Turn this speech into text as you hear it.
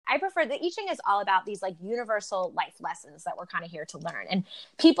I prefer the I Ching is all about these like universal life lessons that we're kind of here to learn. And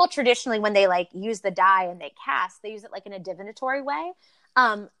people traditionally, when they like use the die and they cast, they use it like in a divinatory way.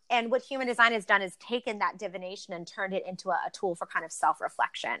 And what human design has done is taken that divination and turned it into a tool for kind of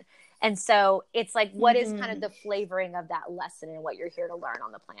self-reflection. And so it's like, what is kind of the flavoring of that lesson and what you're here to learn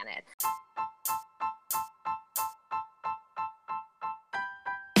on the planet?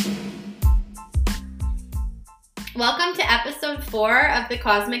 Welcome to episode 4 of the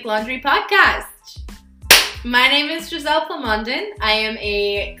Cosmic Laundry Podcast. My name is Giselle Plamondon. I am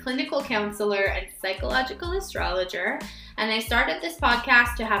a clinical counselor and psychological astrologer, and I started this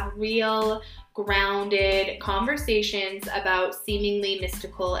podcast to have real, grounded conversations about seemingly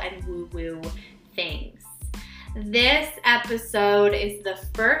mystical and woo-woo things. This episode is the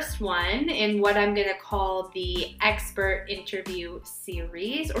first one in what I'm going to call the expert interview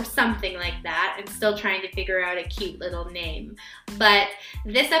series or something like that. I'm still trying to figure out a cute little name. But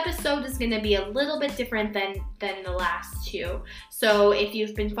this episode is going to be a little bit different than the last two. So if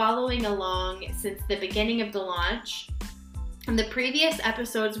you've been following along since the beginning of the launch, the previous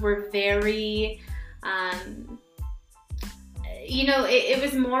episodes were very... it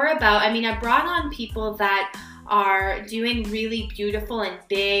was more about, I brought on people that are doing really beautiful and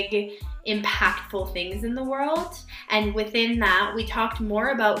big, impactful things in the world. And within that, we talked more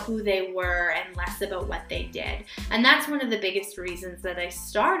about who they were and less about what they did. And that's one of the biggest reasons that I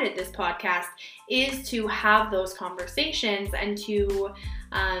started this podcast, is to have those conversations and to,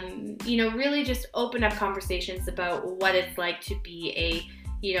 really just open up conversations about what it's like to be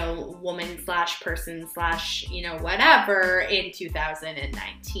a woman / person / whatever in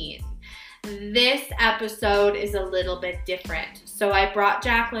 2019. This episode is a little bit different. So I brought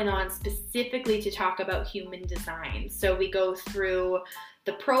Jaclyn on specifically to talk about human design. So we go through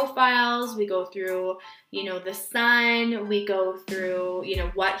the profiles, we go through, the sun, we go through,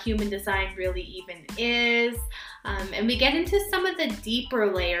 what human design really even is. And we get into some of the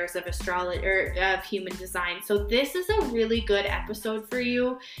deeper layers of astrology or of human design. So this is a really good episode for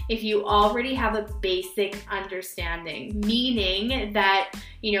you if you already have a basic understanding, meaning that,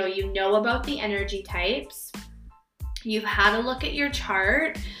 you know about the energy types, you've had a look at your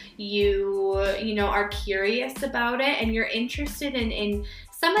chart, you are curious about it, and you're interested in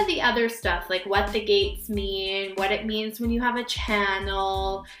some of the other stuff, like what the gates mean, what it means when you have a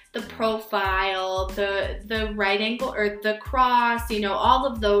channel, the profile, the right angle or the cross, all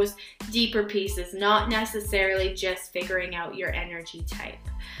of those deeper pieces, not necessarily just figuring out your energy type.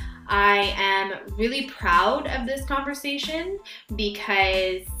 I am really proud of this conversation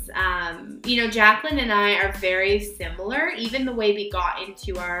because, Jaclyn and I are very similar. Even the way we got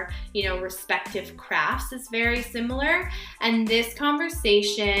into our, respective crafts is very similar. And this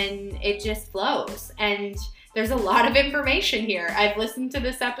conversation, it just flows. And there's a lot of information here. I've listened to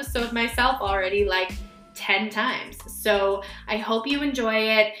this episode myself already, 10 times. So I hope you enjoy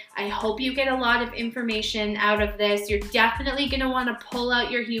it. I hope you get a lot of information out of this. You're definitely going to want to pull out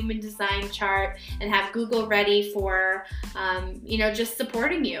your human design chart and have Google ready for, just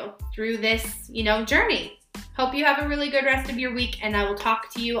supporting you through this, journey. Hope you have a really good rest of your week, and I will talk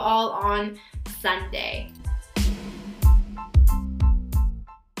to you all on Sunday.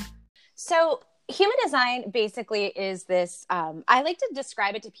 So human design basically is this, I like to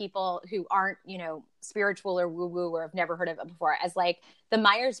describe it to people who aren't, spiritual or woo-woo or have never heard of it before as like the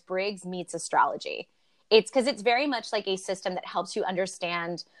Myers-Briggs meets astrology. It's because it's very much like a system that helps you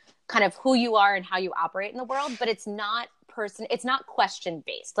understand kind of who you are and how you operate in the world, but it's not question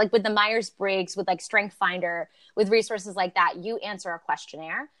based. Like with the Myers-Briggs, with like Strength Finder, with resources like that, you answer a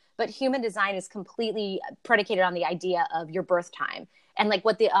questionnaire, but human design is completely predicated on the idea of your birth time and like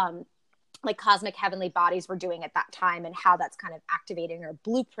what the, like cosmic heavenly bodies were doing at that time and how that's kind of activating or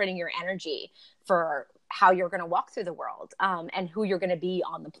blueprinting your energy for how you're going to walk through the world, and who you're going to be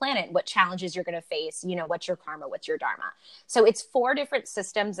on the planet, what challenges you're going to face, what's your karma, what's your dharma. So it's 4 different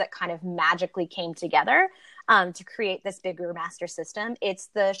systems that kind of magically came together to create this bigger master system. It's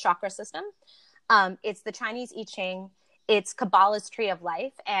the chakra system. It's the Chinese I Ching. It's Kabbalah's Tree of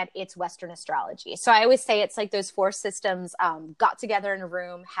Life, and it's Western astrology. So I always say it's like those 4 systems got together in a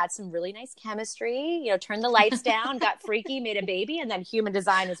room, had some really nice chemistry, turned the lights down, got freaky, made a baby, and then human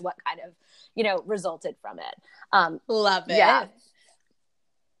design is what kind of, resulted from it. Love it. Yeah.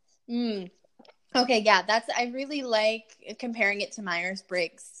 Okay, yeah, I really like comparing it to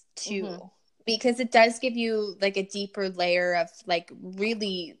Myers-Briggs too, because it does give you like a deeper layer of like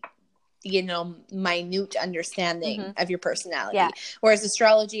really minute understanding of your personality. Yeah. Whereas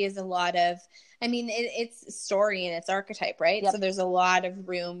astrology is a lot of, I mean, it's story and it's archetype, right? Yep. So there's a lot of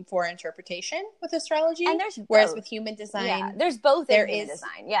room for interpretation with astrology. And there's whereas both. with human design, there's both in human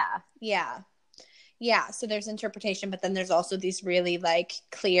design. Yeah. So there's interpretation, but then there's also these really like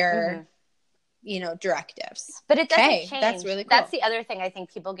clear, directives. But it doesn't change. That's really cool. That's the other thing I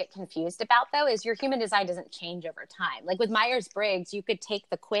think people get confused about, though, is your human design doesn't change over time. Like with Myers-Briggs, you could take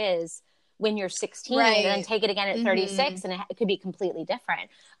the quiz when you're 16 and then take it again at 36 and it could be completely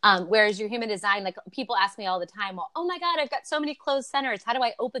different. Whereas your human design, like people ask me all the time, well, oh my God, I've got so many closed centers. How do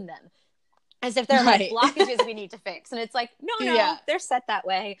I open them? As if they're like blockages we need to fix. And it's like, no, they're set that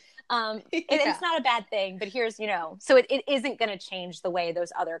way. It's not a bad thing, but here's, so it isn't going to change the way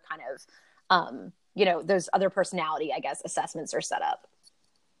those other kind of, those other personality, I guess, assessments are set up.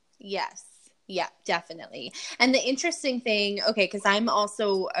 Yes. Yeah, definitely. And the interesting thing, because I'm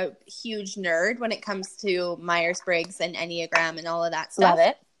also a huge nerd when it comes to Myers-Briggs and Enneagram and all of that stuff. Love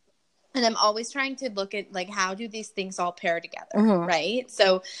it. And I'm always trying to look at like, how do these things all pair together, right?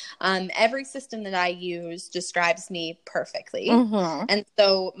 So every system that I use describes me perfectly. And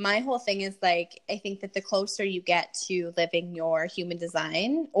so my whole thing is like, I think that the closer you get to living your human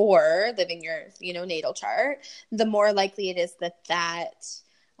design or living your, natal chart, the more likely it is that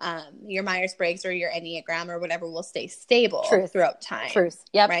your Myers-Briggs or your Enneagram or whatever will stay stable throughout time.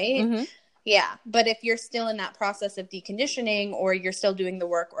 Yep. Right? Yeah. But if you're still in that process of deconditioning or you're still doing the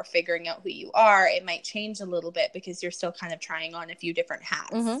work or figuring out who you are, it might change a little bit because you're still kind of trying on a few different hats,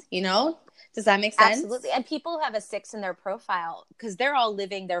 Does that make sense? Absolutely. And people have a 6 in their profile because they're all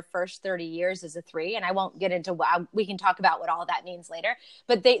living their first 30 years as a 3. And I won't get into we can talk about what all that means later.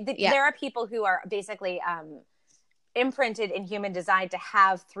 But there are people who are basically imprinted in human design to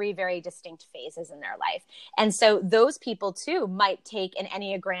have 3 very distinct phases in their life. And so those people too might take an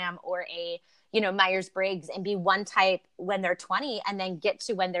Enneagram or a, Myers-Briggs and be one type when they're 20 and then get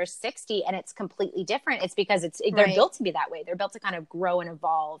to when they're 60 and it's completely different. It's because they're built to be that way. They're built to kind of grow and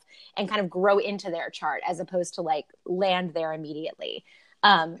evolve and kind of grow into their chart as opposed to like land there immediately.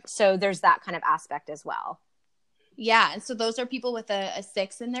 So there's that kind of aspect as well. Yeah. And so those are people with a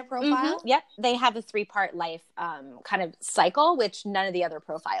 6 in their profile? Yep. They have a 3-part life kind of cycle, which none of the other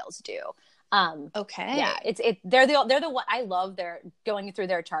profiles do. Yeah, they're the one I love. They're going through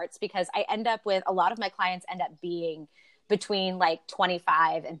their charts because I end up with a lot of my clients end up being between like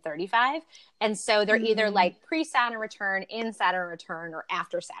 25 and 35. And so they're either like pre-Saturn return, in Saturn return, or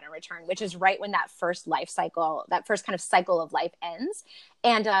after Saturn return, which is right when that first life cycle, that first kind of cycle of life ends.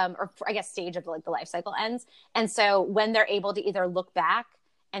 And, or I guess stage of like the life cycle ends. And so when they're able to either look back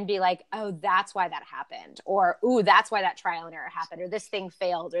and be like, oh, that's why that happened. Or, ooh, that's why that trial and error happened. Or this thing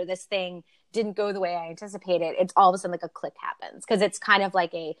failed. Or this thing didn't go the way I anticipated. It's all of a sudden like a click happens. Because it's kind of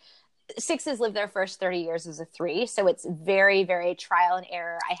like 6s live their first 30 years as a 3. So it's very, very trial and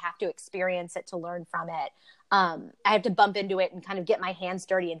error. I have to experience it to learn from it. I have to bump into it and kind of get my hands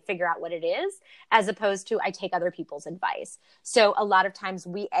dirty and figure out what it is, as opposed to I take other people's advice. So a lot of times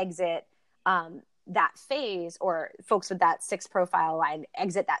we exit that phase, or folks with that 6 profile line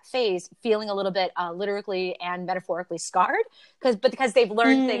exit that phase feeling a little bit literally and metaphorically scarred because they've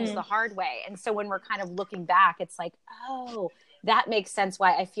learned things the hard way. And so when we're kind of looking back, it's like, oh, that makes sense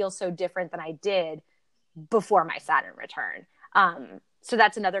why I feel so different than I did before my Saturn return. So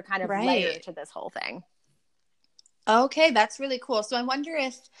that's another kind of layer to this whole thing. Okay, that's really cool. So I wonder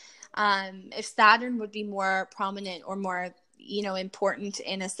if Saturn would be more prominent or more, important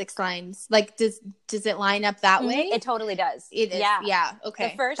in a 6 lines. Like, does it line up that way? It totally does. It is. Yeah.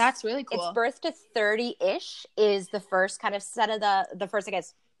 Okay. That's really cool. It's birth to 30-ish is the first kind of set of the first, I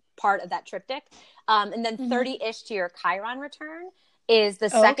guess, part of that triptych. And then 30-ish to your Chiron return is the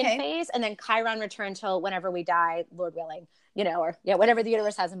second phase. And then Chiron return till whenever we die, Lord willing, or whatever the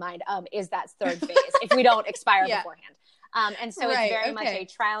universe has in mind, is that 3rd phase if we don't expire beforehand. And so it's very much a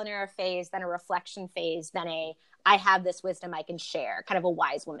trial and error phase, then a reflection phase, then I have this wisdom I can share, kind of a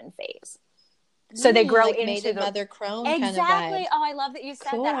wise woman phase. So they grow like into the Mother Crone exactly. kind of vibe. Oh, I love that you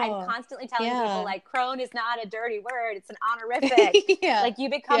said that. I'm constantly telling people like crone is not a dirty word; it's an honorific. Like you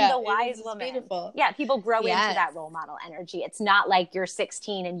become the wise woman. Beautiful. Yeah, people grow into that role model energy. It's not like you're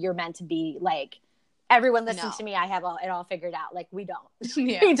 16 and you're meant to be like everyone listens to me. I have it all figured out. Like we don't.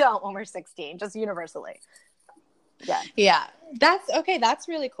 We don't when we're 16. Just universally. Yeah. That's okay. That's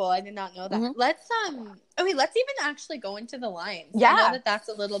really cool. I did not know that. Let's even actually go into the lines. Yeah. I know that's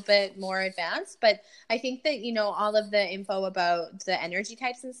a little bit more advanced, but I think that, all of the info about the energy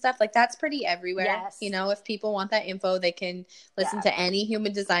types and stuff, like that's pretty everywhere. Yes. If people want that info, they can listen to any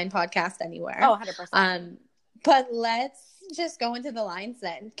human design podcast anywhere. Oh, 100%. But let's just go into the lines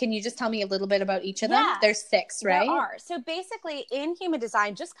then. Can you just tell me a little bit about each of them? There's 6, right? There are. So basically in human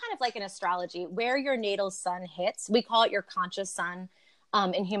design, just kind of like in astrology, where your natal sun hits, we call it your conscious sun.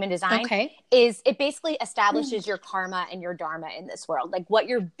 In human design, is it basically establishes your karma and your dharma in this world, like what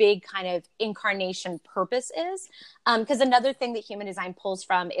your big kind of incarnation purpose is. Because another thing that human design pulls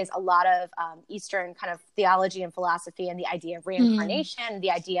from is a lot of Eastern kind of theology and philosophy, and the idea of reincarnation,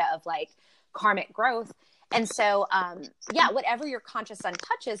 the idea of like karmic growth. And so, whatever your conscious sun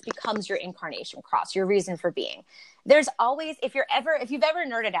touches becomes your incarnation cross, your reason for being. There's always, if you've ever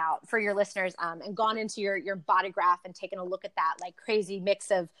nerded out for your listeners, and gone into your body graph and taken a look at that like crazy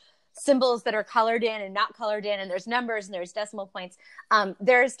mix of symbols that are colored in and not colored in, and there's numbers and there's decimal points.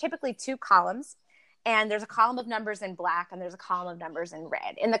 There's typically 2 columns, and there's a column of numbers in black and there's a column of numbers in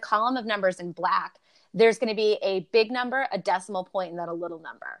red. In the column of numbers in black, there's going to be a big number, a decimal point, and then a little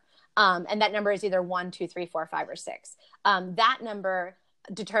number. And that number is either 1, 2, 3, 4, 5, or 6. That number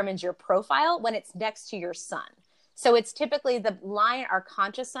determines your profile when it's next to your sun. So it's typically the line our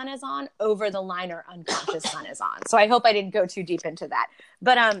conscious sun is on over the line our unconscious sun is on. So I hope I didn't go too deep into that.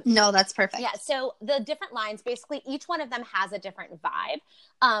 But no, that's perfect. Yeah. So the different lines, basically each one of them has a different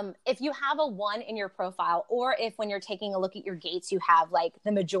vibe. If you have a 1 in your profile, or if when you're taking a look at your gates, you have like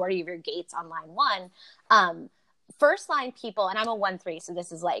the majority of your gates on line 1, first line people, and I'm a 1-3, so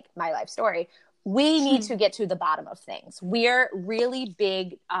this is like my life story. We need to get to the bottom of things. We're really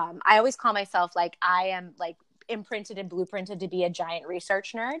big. I always call myself like, I am like imprinted and blueprinted to be a giant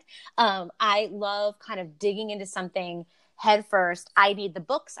research nerd. I love kind of digging into something head first. I need the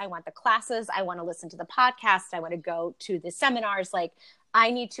books. I want the classes. I want to listen to the podcast. I want to go to the seminars. Like,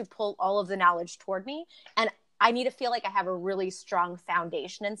 I need to pull all of the knowledge toward me. And I need to feel like I have a really strong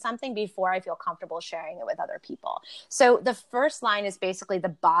foundation in something before I feel comfortable sharing it with other people. So the first line is basically the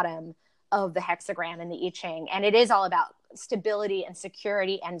bottom of the hexagram in the I Ching. And it is all about stability and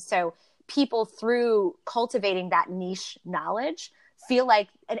security. And so people, through cultivating that niche knowledge, feel like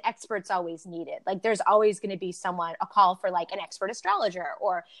an expert's always needed. Like there's always going to be someone, a call for like an expert astrologer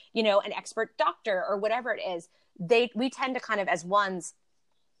or, you know, an expert doctor or whatever it is. We tend to kind of, as ones,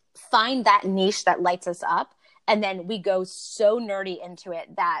 find that niche that lights us up. And then we go so nerdy into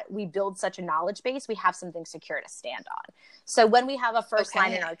it that we build such a knowledge base, we have something secure to stand on. So when we have a first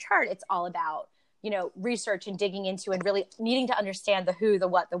line in our chart, it's all about, you know, research and digging into and really needing to understand the who, the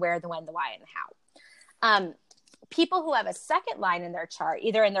what, the where, the when, the why, and the how. People who have a second line in their chart,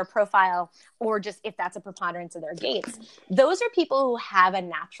 either in their profile or just if that's a preponderance of their gates, those are people who have a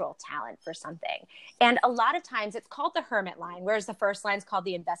natural talent for something. And a lot of times it's called the hermit line, whereas the first line is called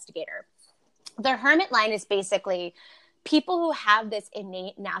the investigator. The hermit line is basically people who have this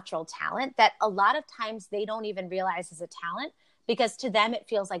innate natural talent that a lot of times they don't even realize is a talent, because to them it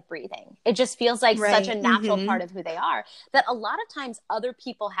feels like breathing. It just feels like such a natural part of who they are that a lot of times other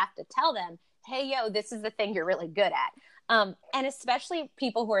people have to tell them, hey, yo, this is the thing you're really good at. And especially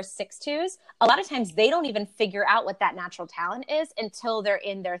people who are 6-2s, a lot of times they don't even figure out what that natural talent is until they're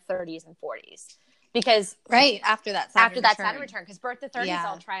in their 30s and 40s. Because after that Saturn return, because birth to 30 is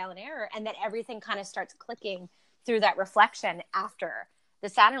all trial and error, and then everything kind of starts clicking through that reflection after the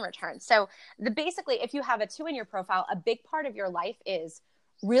Saturn return. So basically, if you have a 2 in your profile, a big part of your life is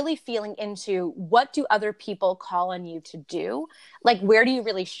really feeling into what do other people call on you to do? Like, where do you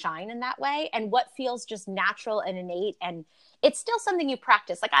really shine in that way? And what feels just natural and innate? And it's still something you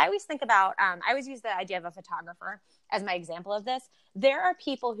practice. Like I always think about, I always use the idea of a photographer as my example of this. There are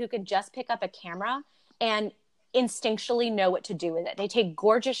people who can just pick up a camera and instinctually know what to do with it. They take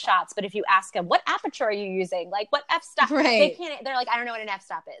gorgeous shots, but if you ask them, what aperture are you using? Like what f-stop? They're like, I don't know what an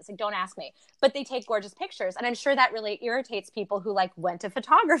f-stop is. Like, don't ask me. But they take gorgeous pictures. And I'm sure that really irritates people who like went to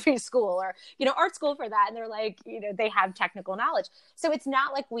photography school or, you know, art school for that. And they're like, you know, they have technical knowledge. So it's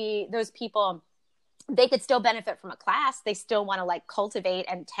not like those people, they could still benefit from a class. They still want to like cultivate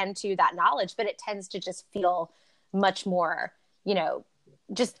and tend to that knowledge, but it tends to just feel much more, you know,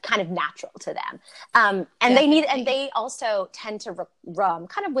 just kind of natural to them. And they also tend to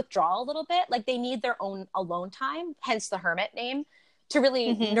kind of withdraw a little bit. Like they need their own alone time, hence the hermit name, to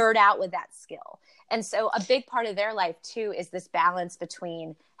really nerd out with that skill. And so a big part of their life too is this balance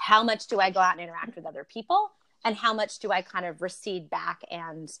between how much do I go out and interact with other people and how much do I kind of recede back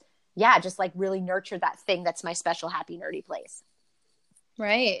and just like really nurture that thing that's my special, happy, nerdy place.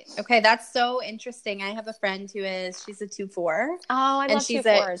 Right. Okay. That's so interesting. I have a friend she's a 2/4. Oh, I love she's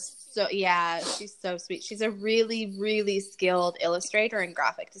 2/4s. She's so sweet. She's a really, really skilled illustrator and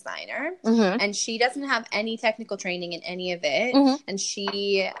graphic designer. And she doesn't have any technical training in any of it. And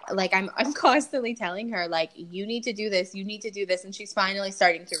she, like, I'm constantly telling her, like, you need to do this. You need to do this. And she's finally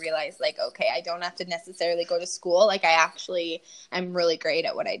starting to realize, like, okay, I don't have to necessarily go to school. Like, I actually am really great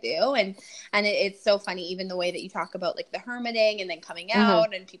at what I do. And it's so funny, even the way that you talk about, like, the hermiting and then coming out.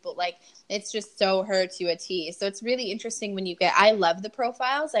 And people, like, it's just so her to a T. So it's really interesting when I love the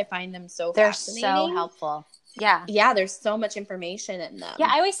profiles. I find them so fascinating. They're so helpful. Yeah. Yeah, there's so much information in them. Yeah,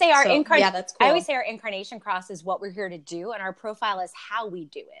 I always say that's cool. I always say our incarnation cross is what we're here to do, and our profile is how we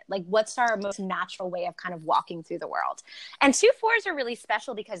do it. Like, what's our most natural way of kind of walking through the world. And 2/4s are really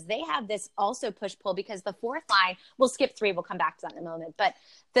special because they have this also push-pull, because the fourth line, we'll skip 3, we'll come back to that in a moment, but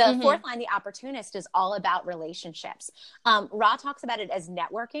the fourth line, the opportunist, is all about relationships. Ra talks about it as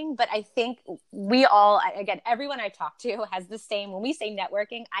networking, but I think we all, again, everyone I talk to has the same, when we say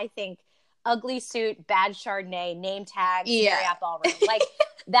networking, I think ugly suit, bad Chardonnay, name tag, Marriott Ballroom. Like,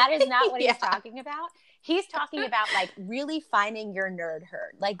 that is not what he's talking about. He's talking about, like, really finding your nerd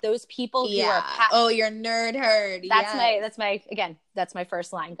herd, like those people who are your nerd herd. That's my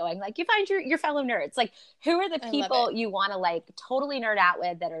first line going, like, you find your fellow nerds. Like, who are the people you want to, like, totally nerd out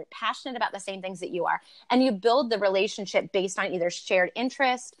with, that are passionate about the same things that you are, and you build the relationship based on either shared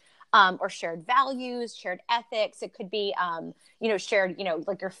interest, or shared values, shared ethics. It could be, shared,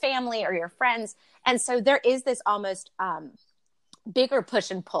 like your family or your friends. And so there is this almost bigger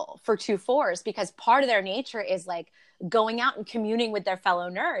push and pull for 2/4s, because part of their nature is, like, going out and communing with their fellow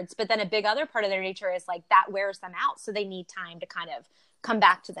nerds. But then a big other part of their nature is, like, that wears them out. So they need time to kind of come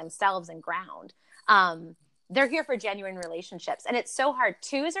back to themselves and ground. They're here for genuine relationships. And it's so hard.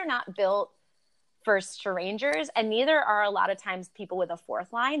 2s are not built for strangers, and neither are a lot of times people with a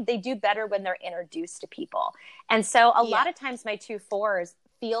fourth line. They do better when they're introduced to people. And so a lot of times my 2/4s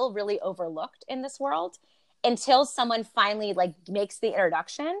feel really overlooked in this world until someone finally, like, makes the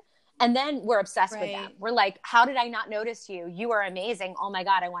introduction, and then we're obsessed with them. We're like, how did I not notice you? You are amazing. Oh my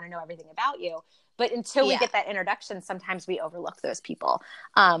God, I want to know everything about you. But until we get that introduction, sometimes we overlook those people,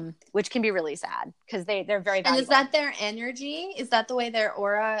 which can be really sad, because they're very valuable. And is that their energy? Is that the way their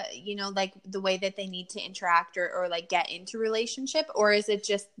aura, like the way that they need to interact or like get into relationship? Or is it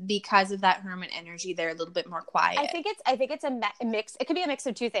just because of that hermit energy, they're a little bit more quiet? I think it's a mix. It could be a mix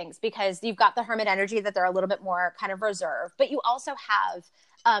of two things, because you've got the hermit energy that they're a little bit more kind of reserved, but you also have,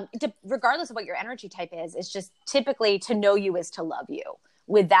 regardless of what your energy type is just typically to know you is to love you.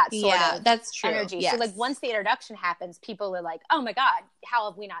 With that sort of that's true. energy. Yes. So, like, once the introduction happens, people are like, oh my God, how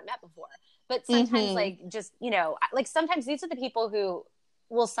have we not met before? But sometimes, like, just, like, sometimes these are the people who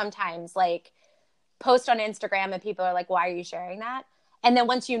will sometimes, like, post on Instagram and people are like, why are you sharing that? And then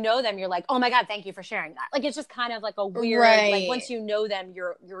once you know them, you're like, oh my God, thank you for sharing that. Like, it's just kind of like a weird, like, once you know them,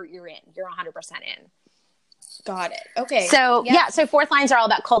 you're in, you're 100% in. Got it. Okay. So so fourth lines are all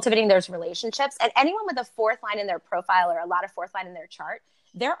about cultivating those relationships, and anyone with a fourth line in their profile or a lot of fourth line in their chart,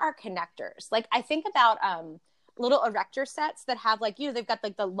 there are connectors. Like, I think about little erector sets that have, like, they've got,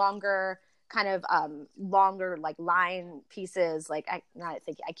 like, the longer kind of longer, like, line pieces. Like, I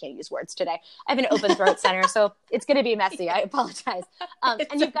can't use words today. I have an open throat center, so it's going to be messy. I apologize.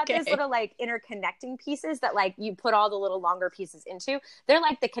 And you've got these little, like, interconnecting pieces that, like, you put all the little longer pieces into. They're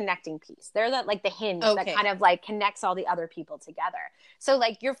like the connecting piece. They're like the hinge that kind of, like, connects all the other people together. So,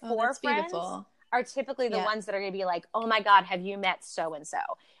 like, your 4 friends are typically the ones that are going to be like, oh my God, have you met so-and-so?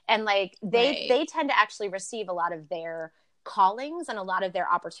 And, like, they tend to actually receive a lot of their callings and a lot of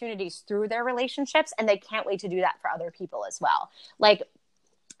their opportunities through their relationships, and they can't wait to do that for other people as well. Like,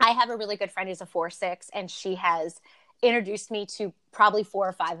 I have a really good friend who's a 4/6, and she has introduced me to probably 4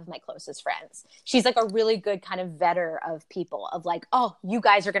 or 5 of my closest friends. She's, like, a really good kind of vetter of people, of, like, oh, you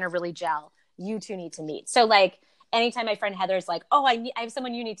guys are going to really gel. You two need to meet. So, like, anytime my friend Heather's like, oh, I have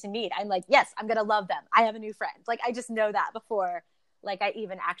someone you need to meet, I'm like, yes, I'm going to love them. I have a new friend. Like, I just know that before, like, I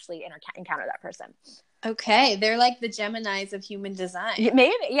even actually encounter that person. Okay. They're like the Geminis of human design.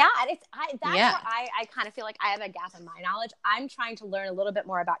 Maybe. Yeah. That's where I kind of feel like I have a gap in my knowledge. I'm trying to learn a little bit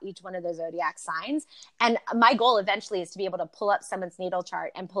more about each one of the zodiac signs. And my goal eventually is to be able to pull up someone's natal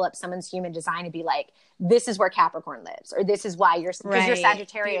chart and pull up someone's human design and be like, this is where Capricorn lives, or this is why because your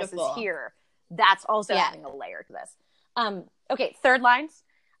Sagittarius is here. That's also adding a layer to this. Okay. Third lines.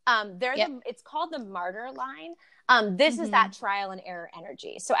 It's called the martyr line. This is that trial and error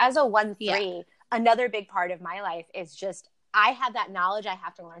energy. So as a 1/3, another big part of my life is just, I have that knowledge I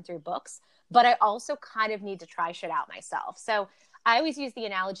have to learn through books, but I also kind of need to try shit out myself. So I always use the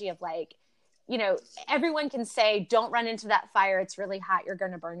analogy of, like, you know, everyone can say, don't run into that fire. It's really hot. You're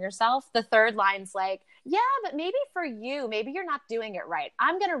going to burn yourself. The third line's like, yeah, but maybe for you, maybe you're not doing it right.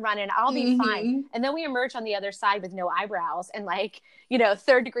 I'm going to run in. I'll be fine. And then we emerge on the other side with no eyebrows and like, you know,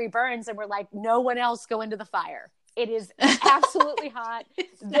 3rd-degree burns. And we're like, no one else go into the fire. It is absolutely hot.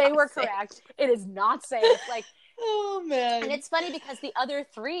 They were correct. It is not safe. Like, oh man. And it's funny because the other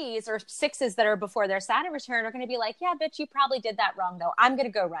 3s or 6s that are before their Saturn return are going to be like, yeah, bitch, you probably did that wrong though. I'm going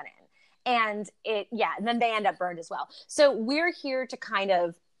to go run in. And and then they end up burned as well. So we're here to kind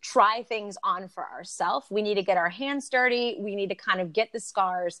of try things on for ourselves. We need to get our hands dirty. We need to kind of get the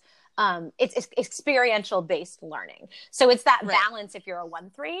scars. It's experiential based learning. So it's that balance if you're a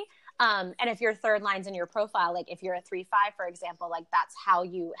 1-3. And if your third line's in your profile, like if you're a 3-5, for example, like that's how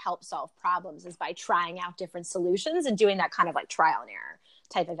you help solve problems is by trying out different solutions and doing that kind of like trial and error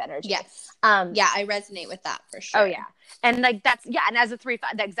type of energy. Yes. Yeah, I resonate with that for sure. Oh yeah. And like that's, yeah. And as a 3-5,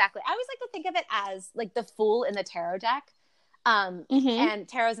 exactly. I always like to think of it as like the Fool in the tarot deck. And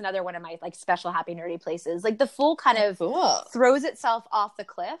tarot's another one of my like special happy nerdy places. Like the Fool kind of throws itself off the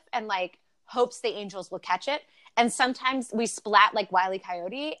cliff and like hopes the angels will catch it. And sometimes we splat like Wile E.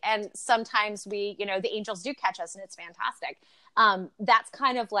 Coyote, and sometimes we, you know, the angels do catch us and it's fantastic. That's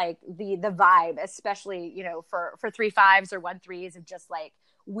kind of like the vibe, especially, you know, for 3-5s or 1-3s of just like,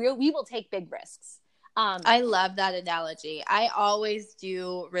 we will take big risks. I love that analogy. I always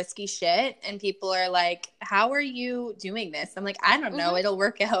do risky shit and people are like, how are you doing this? I'm like, I don't know. It'll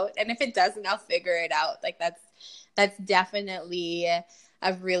work out. And if it doesn't, I'll figure it out. Like that's definitely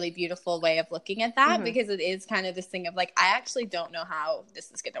a really beautiful way of looking at that because it is kind of this thing of like, I actually don't know how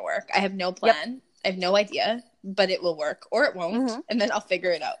this is going to work. I have no plan. Yep. I have no idea, but it will work or it won't. And then I'll figure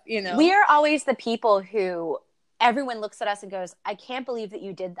it out, you know? We are always the people who everyone looks at us and goes, I can't believe that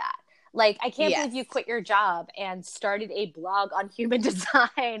you did that. Like, I can't believe you quit your job and started a blog on human design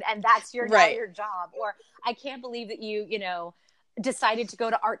and that's now your job. Or I can't believe that you know, decided to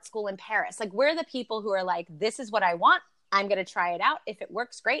go to art school in Paris. Like, we're the people who are like, this is what I want. I'm going to try it out. If it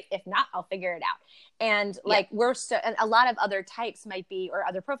works, great. If not, I'll figure it out. And like, and a lot of other types might be, or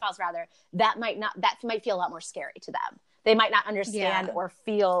other profiles rather, that might feel a lot more scary to them. They might not understand or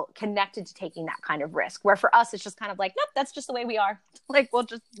feel connected to taking that kind of risk. Where for us, it's just kind of like, nope, that's just the way we are. Like, we'll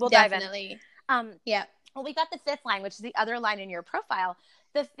dive in. Well, we got the 5th line, which is the other line in your profile.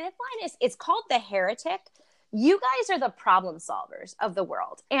 The 5th line it's called the heretic. You guys are the problem solvers of the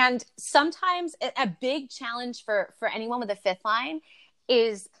world. And sometimes a big challenge for anyone with a 5th line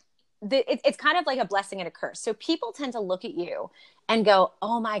is it's kind of like a blessing and a curse. So people tend to look at you and go,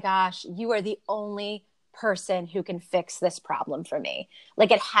 oh my gosh, you are the only person who can fix this problem for me.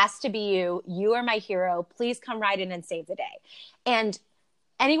 Like, it has to be you. You are my hero. Please come right in and save the day. And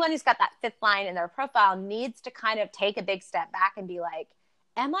anyone who's got that 5th line in their profile needs to kind of take a big step back and be like,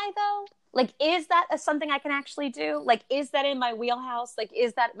 am I though? Like, is that something I can actually do? Like, is that in my wheelhouse? Like,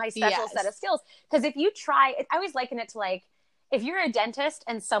 is that my special set of skills? Because if you try, I always liken it to like, if you're a dentist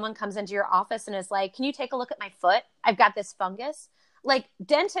and someone comes into your office and is like, can you take a look at my foot? I've got this fungus. Like,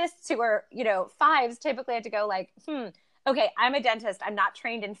 dentists who are, you know, 5s typically have to go like, okay, I'm a dentist. I'm not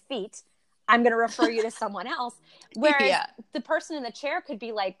trained in feet. I'm going to refer you to someone else. Whereas the person in the chair could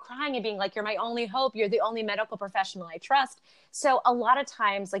be like crying and being like, you're my only hope. You're the only medical professional I trust. So a lot of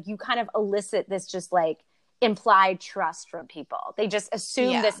times, like, you kind of elicit this just like implied trust from people. They just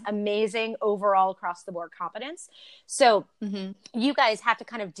assume this amazing overall across the board competence. So you guys have to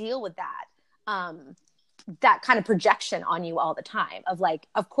kind of deal with that. That kind of projection on you all the time of like,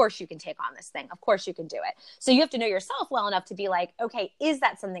 of course you can take on this thing. Of course you can do it. So you have to know yourself well enough to be like, okay, is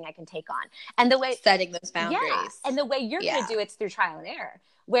that something I can take on? And the way setting those boundaries. And the way you're going to do it's through trial and error,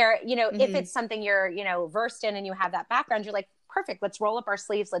 where, you know, if it's something you're, you know, versed in and you have that background, you're like, perfect. Let's roll up our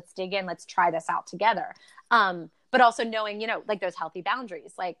sleeves. Let's dig in. Let's try this out together. But also knowing, you know, like those healthy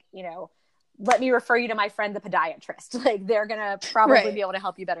boundaries, like, you know, let me refer you to my friend, the podiatrist. Like, they're going to probably be able to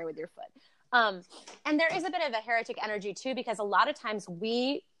help you better with your foot. And there is a bit of a heretic energy too, because a lot of times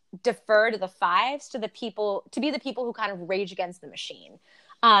we defer to the 5s, to be the people who kind of rage against the machine.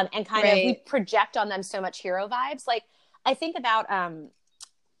 And kind of, we project on them so much hero vibes. Like, I think about,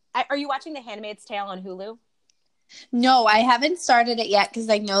 are you watching The Handmaid's Tale on Hulu? No, I haven't started it yet because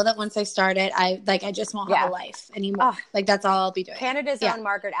I know that once I start it, I just won't have a life anymore. Like, that's all I'll be doing. Canada's own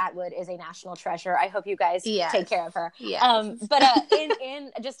Margaret Atwood is a national treasure. I hope you guys take care of her. But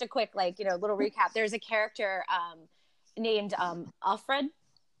in just a quick, like, you know, little recap, there's a character named Alfred.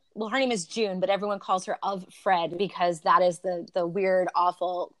 well, her name is June, but everyone calls her of Fred because that is the weird,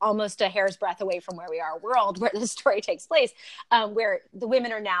 awful, almost a hair's breadth away from where we are world where the story takes place, where the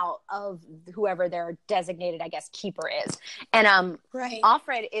women are now of whoever their designated, I guess, keeper is. And Right.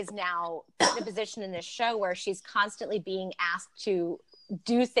 Offred is now in a position in this show where she's constantly being asked to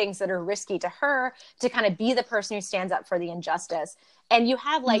do things that are risky to her, to kind of be the person who stands up for the injustice. And you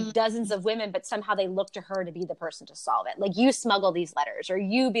have like dozens of women, but somehow they look to her to be the person to solve it. Like, you smuggle these letters, or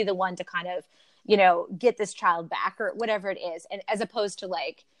you be the one to kind of, you know, get this child back, or whatever it is. And as opposed to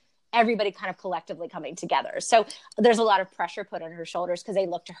like everybody kind of collectively coming together. So there's a lot of pressure put on her shoulders because they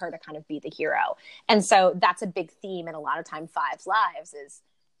look to her to kind of be the hero. And so that's a big theme in a lot of time Five's lives, is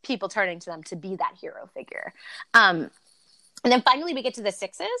people turning to them to be that hero figure. And then finally we get to the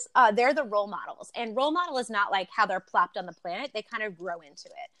Sixes. They're the role models, and role model is not like how they're plopped on the planet. They kind of grow into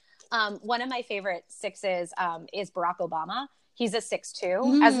it. One of my favorite Sixes is Barack Obama. He's a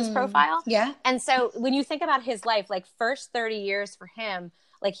 6'2" as his profile. Yeah. And so when you think about his life, like first 30 years for him,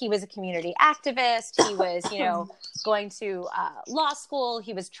 like he was a community activist. He was, you know, going to law school.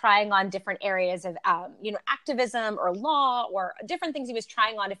 He was trying on different areas of, you know, activism or law or different things he was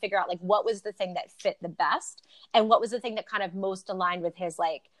trying on to figure out like what was the thing that fit the best and what was the thing that kind of most aligned with his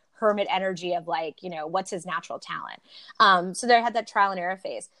like hermit energy of like, you know, what's his natural talent. So they had that trial and error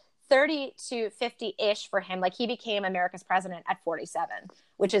phase. 30 to 50-ish for him. Like, he became America's president at 47,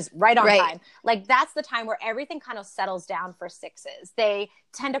 which is right on time. Like, that's the time where everything kind of settles down for Sixes. They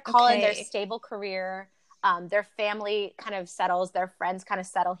tend to call in their stable career. Their family kind of settles. Their friends kind of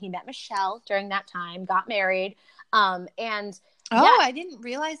settle. He met Michelle during that time, got married. I didn't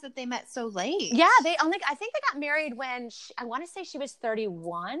realize that they met so late. Yeah, I think they got married when I want to say she was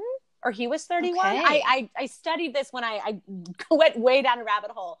 31. Or he was 31. Okay. I studied this when I went way down a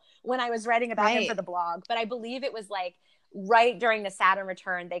rabbit hole when I was writing about him for the blog. But I believe it was like right during the Saturn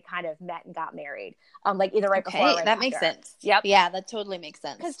return, they kind of met and got married. Like either right before or right that after. Makes sense. Yep. Yeah, that totally makes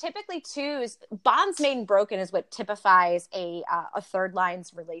sense. Because typically bonds made and broken is what typifies a third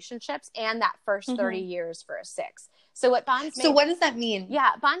line's relationships and that first 30 years for a 6. So what does that mean?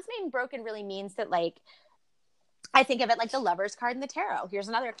 Yeah, bonds made and broken really means that like, I think of it like the Lover's card in the tarot. Here's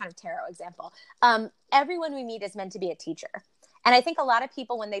another kind of tarot example. Everyone we meet is meant to be a teacher. And I think a lot of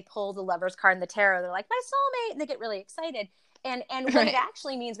people, when they pull the Lover's card in the tarot, they're like, my soulmate, and they get really excited. And what it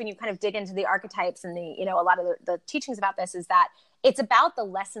actually means when you kind of dig into the archetypes and the, you know, a lot of the teachings about this is that it's about the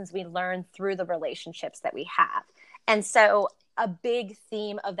lessons we learn through the relationships that we have. And so a big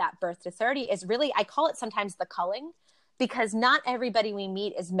theme of that birth to 30 is really, I call it sometimes the culling, because not everybody we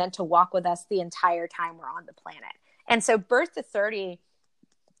meet is meant to walk with us the entire time we're on the planet. And so birth to 30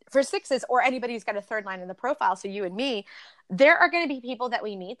 for Sixes, or anybody who's got a third line in the profile, so you and me, there are going to be people that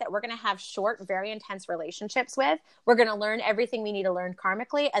we meet that we're going to have short, very intense relationships with. We're going to learn everything we need to learn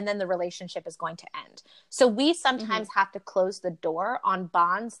karmically, and then the relationship is going to end. So we sometimes have to close the door on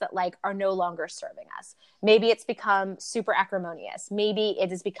bonds that like are no longer serving us. Maybe it's become super acrimonious. Maybe it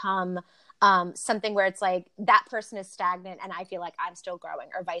has become something where it's like that person is stagnant and I feel like I'm still growing,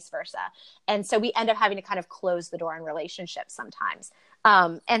 or vice versa. And so we end up having to kind of close the door on relationships sometimes.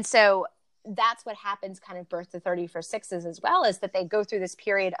 And so that's what happens kind of birth to 30 for Sixes as well, is that they go through this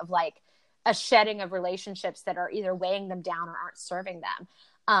period of like a shedding of relationships that are either weighing them down or aren't serving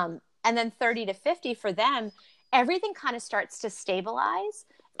them. And then 30 to 50 for them, everything kind of starts to stabilize.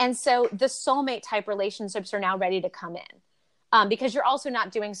 And so the soulmate type relationships are now ready to come in. Because you're also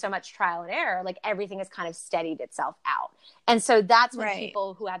not doing so much trial and error, like everything has kind of steadied itself out. And so that's when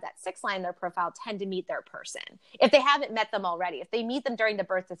people who have that 6 line in their profile tend to meet their person. If they haven't met them already, if they meet them during the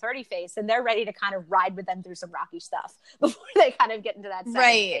birth to 30 phase, then they're ready to kind of ride with them through some rocky stuff before they kind of get into that second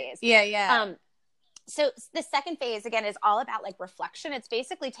phase. Yeah. So the second phase, again, is all about like reflection. It's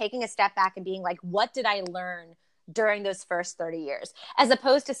basically taking a step back and being like, what did I learn during those first 30 years, as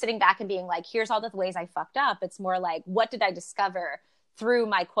opposed to sitting back and being like, here's all the ways I fucked up. It's more like, what did I discover through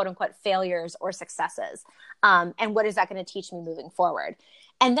my quote unquote failures or successes? And what is that going to teach me moving forward?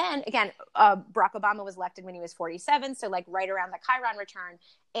 And then again, Barack Obama was elected when he was 47. So like right around the Chiron return,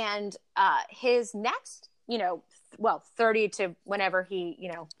 and his next, 30 to whenever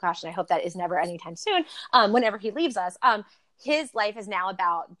he, gosh, and I hope that is never anytime soon, whenever he leaves us, his life is now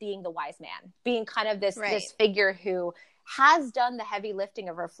about being the wise man, being kind of this figure who has done the heavy lifting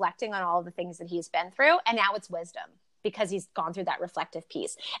of reflecting on all the things that he's been through. And now it's wisdom, because he's gone through that reflective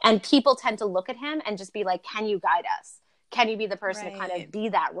piece. And people tend to look at him and just be like, can you guide us? Can you be the person to kind of be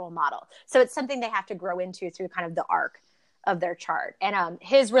that role model? So it's something they have to grow into through kind of the arc of their chart. And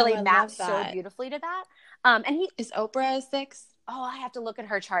his really maps so beautifully to that. And he is Oprah a 6? Oh, I have to look at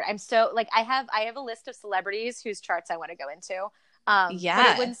her chart. I'm so like, I have a list of celebrities whose charts I want to go into. But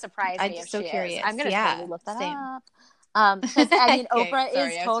it wouldn't surprise me if so she curious. is. I'm going to totally look that same. up. Because I mean, Okay, Oprah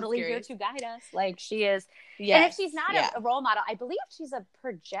sorry, is totally here to guide us. Like she is. Yes, and if she's not a role model, I believe she's a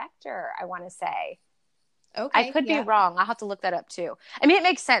projector, I want to say. Okay. I could be wrong. I'll have to look that up too. I mean, it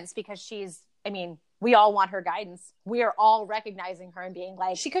makes sense because we all want her guidance. We are all recognizing her and being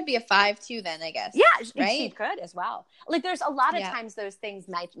like, she could be a 5 too then, I guess. Yeah, right? She could as well. Like there's a lot of times those things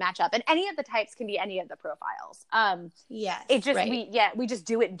might match up, and any of the types can be any of the profiles. Yes. It just, we just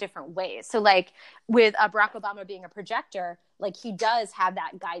do it in different ways. So like with Barack Obama being a projector, like he does have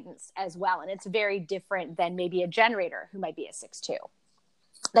that guidance as well. And it's very different than maybe a generator who might be a 6-2.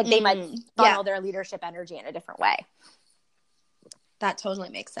 Like they might funnel their leadership energy in a different way. That totally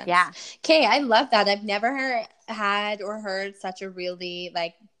makes sense. Yeah. Okay, I love that. I've never had or heard such a really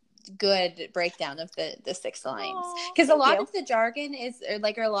like good breakdown of the 6 lines, because a lot of the jargon is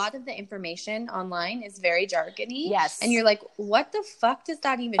or a lot of the information online is very jargony. Yes. And you're like, what the fuck does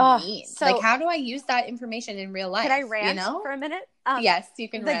that even mean? So, like, how do I use that information in real life? Could I rant for a minute? Yes, you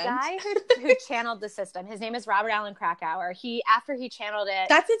can rant. The guy who channeled the system, his name is Robert Allen Krakauer. After he channeled it,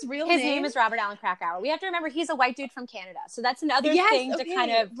 that's his real name. His name is Robert Allen Krakauer. We have to remember he's a white dude from Canada, so that's another thing to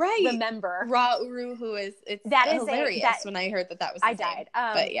kind of remember. Ra Uru, who is hilarious when I heard that was. I died,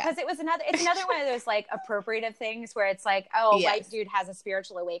 because it's another one of those like appropriative things where it's like, white dude has a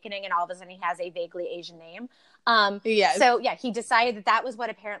spiritual awakening, and all of a sudden he has a vaguely Asian name. So he decided that was what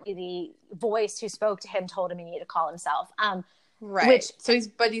apparently the voice who spoke to him told him he needed to call himself. Right.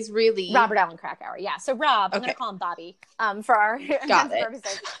 He's really Robert Allen Krakauer. Yeah. So Rob, I'm going to call him Bobby, for our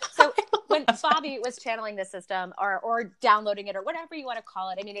purposes. So when Bobby was channeling the system or downloading it or whatever you want to call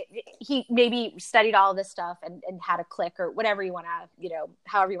it, I mean, he maybe studied all this stuff and had a click or whatever you want to,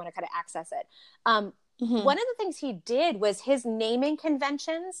 however you want to kind of access it. One of the things he did was his naming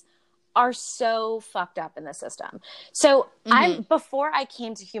conventions are so fucked up in the system. So before I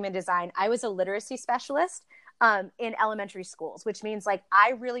came to human design, I was a literacy specialist in elementary schools, which means like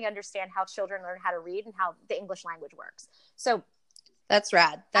I really understand how children learn how to read and how the English language works. So that's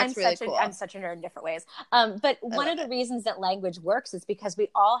rad. That's really cool. I'm such a nerd in different ways. But one of the reasons that language works is because we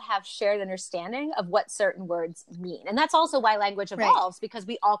all have shared understanding of what certain words mean. And that's also why language evolves, because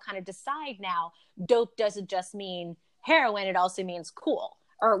we all kind of decide now, dope doesn't just mean heroin, it also means cool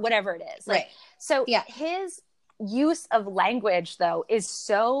or whatever it is. Like, so his use of language though is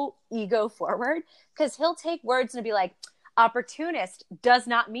so ego forward, because he'll take words and be like, opportunist does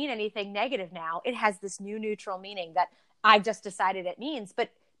not mean anything negative now. It has this new neutral meaning that I've just decided it means. But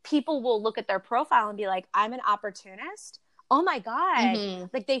people will look at their profile and be like, I'm an opportunist? Oh my God.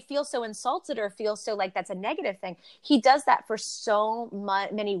 Like they feel so insulted or feel so like that's a negative thing. He does that for so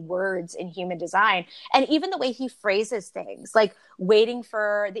many words in human design. And even the way he phrases things, like waiting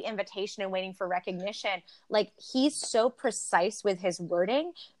for the invitation and waiting for recognition, like he's so precise with his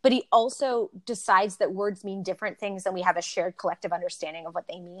wording, but he also decides that words mean different things and we have a shared collective understanding of what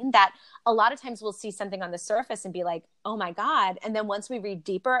they mean, that a lot of times we'll see something on the surface and be like, oh my God. And then once we read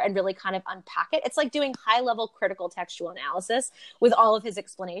deeper and really kind of unpack it, it's like doing high level critical textual analysis with all of his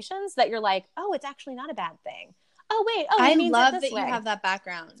explanations that you're like, oh, it's actually not a bad thing. Oh, wait. Oh, I love that you have that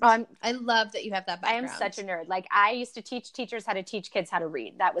background. I love that you have that background. I am such a nerd. Like I used to teach teachers how to teach kids how to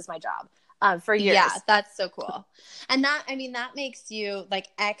read. That was my job for years. Yeah, that's so cool. And that makes you like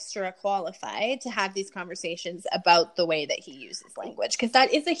extra qualified to have these conversations about the way that he uses language. Because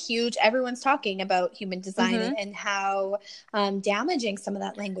that is everyone's talking about human design and how damaging some of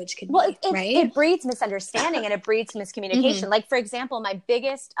that language could be, right? It breeds misunderstanding and it breeds miscommunication. Like, for example, my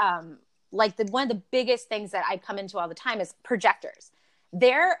biggest, one of the biggest things that I come into all the time is projectors.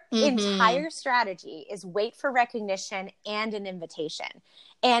 Their entire strategy is wait for recognition and an invitation.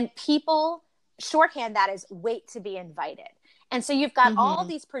 And people shorthand that as wait to be invited. And so you've got all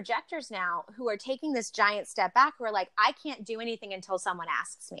these projectors now who are taking this giant step back, who are like, I can't do anything until someone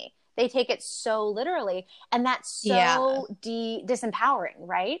asks me. They take it so literally. And that's so disempowering,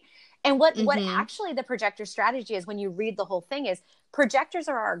 right? And what actually the projector strategy is, when you read the whole thing, is projectors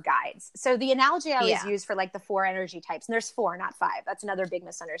are our guides. So the analogy I always use for like the 4 energy types, and there's 4, not 5. That's another big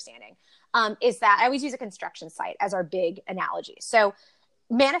misunderstanding, is that I always use a construction site as our big analogy. So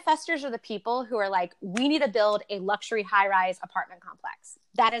manifestors are the people who are like, we need to build a luxury high-rise apartment complex.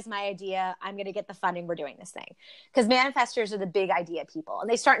 That is my idea. I'm going to get the funding. We're doing this thing. Because manifestors are the big idea people. And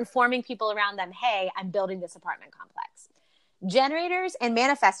they start informing people around them, hey, I'm building this apartment complex. Generators and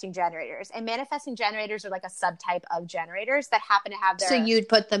manifesting generators. And manifesting generators are like a subtype of generators that happen to have their... So you'd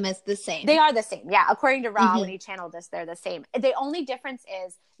put them as the same. They are the same. Yeah. According to Ra, when he channeled this, they're the same. The only difference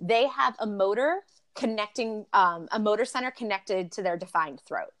is they have a motor connecting, a motor center connected to their defined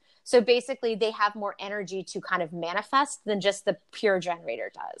throat. So basically they have more energy to kind of manifest than just the pure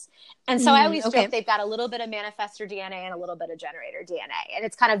generator does. And so I always joke they've got a little bit of manifestor DNA and a little bit of generator DNA. And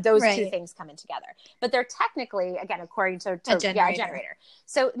it's kind of those two things coming together. But they're technically, again, according to a generator.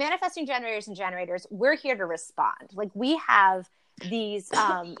 So manifesting generators and generators, we're here to respond. Like we have these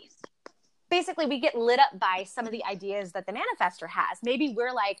basically we get lit up by some of the ideas that the manifestor has. Maybe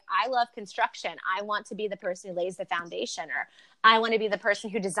we're like, I love construction. I want to be the person who lays the foundation, or I want to be the person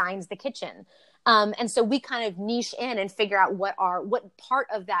who designs the kitchen. And so we kind of niche in and figure out what part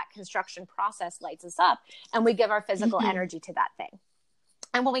of that construction process lights us up. And we give our physical energy to that thing.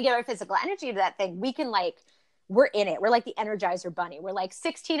 And when we give our physical energy to that thing, we can we're in it. We're like the Energizer Bunny. We're like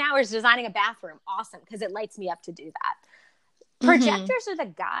 16 hours designing a bathroom. Awesome. Because it lights me up to do that. Projectors are the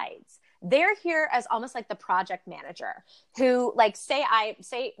guides. They're here as almost like the project manager who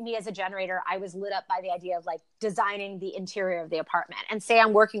say me as a generator, I was lit up by the idea of designing the interior of the apartment, and say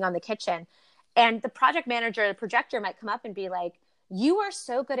I'm working on the kitchen, and the project manager, the projector might come up and be like, you are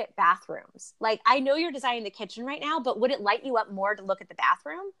so good at bathrooms. I know you're designing the kitchen right now, but would it light you up more to look at the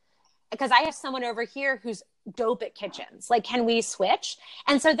bathroom? Because I have someone over here who's dope at kitchens. Can we switch?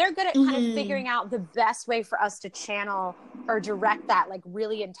 And so they're good at kind of figuring out the best way for us to channel or direct that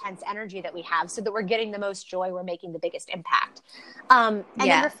really intense energy that we have so that we're getting the most joy, we're making the biggest impact. And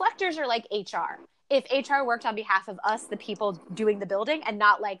then reflectors are like HR. If HR worked on behalf of us, the people doing the building, and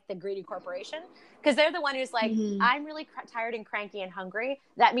not the greedy corporation, because they're the one who's I'm really tired and cranky and hungry.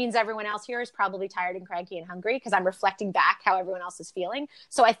 That means everyone else here is probably tired and cranky and hungry because I'm reflecting back how everyone else is feeling.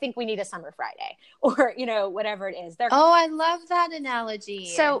 So I think we need a summer Friday, or, whatever it is. I love that analogy.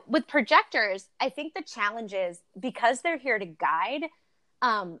 So with projectors, I think the challenge is because they're here to guide,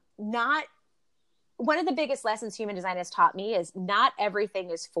 not one of the biggest lessons human design has taught me is not everything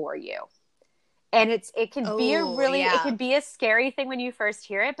is for you. And it can be it can be a scary thing when you first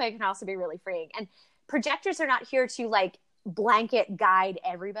hear it, but it can also be really freeing. And projectors are not here to blanket guide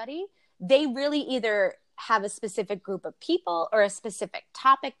everybody. They really either have a specific group of people or a specific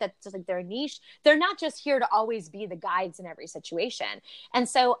topic that's their niche. They're not just here to always be the guides in every situation. And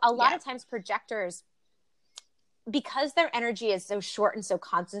so a lot of times projectors, because their energy is so short and so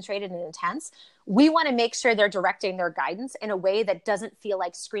concentrated and intense, we want to make sure they're directing their guidance in a way that doesn't feel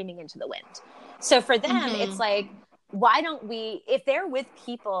like screaming into the wind. So for them, it's why don't we, if they're with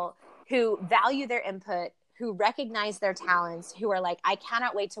people who value their input, who recognize their talents, who are I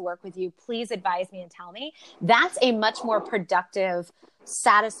cannot wait to work with you, please advise me and tell me, that's a much more productive,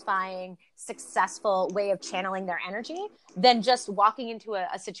 satisfying, successful way of channeling their energy than just walking into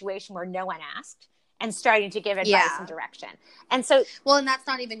a situation where no one asked and starting to give advice and direction. And so, and that's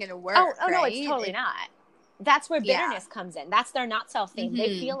not even going to work. Oh no, it's totally not. That's where bitterness comes in. That's their not self thing.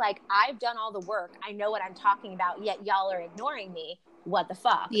 They feel like I've done all the work. I know what I'm talking about, yet y'all are ignoring me. What the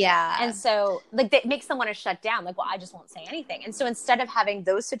fuck? Yeah. And so that makes them want to shut down. I just won't say anything. And so instead of having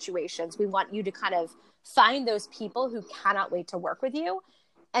those situations, we want you to kind of find those people who cannot wait to work with you.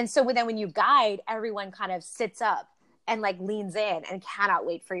 And so then when you guide, everyone kind of sits up and leans in and cannot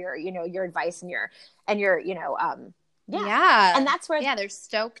wait for your, your advice and your and that's where they're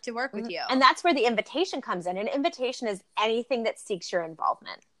stoked to work with you. And that's where the invitation comes in. An invitation is anything that seeks your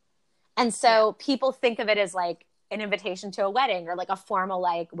involvement. And so people think of it as an invitation to a wedding, or a formal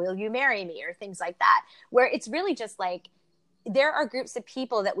will you marry me, or things like that, where it's really just there are groups of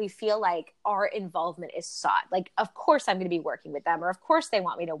people that we feel our involvement is sought. Of course I'm going to be working with them, or of course they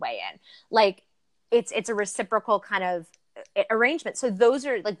want me to weigh in. It's a reciprocal kind of arrangement. So those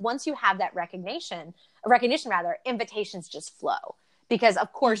are once you have that recognition, invitations just flow, because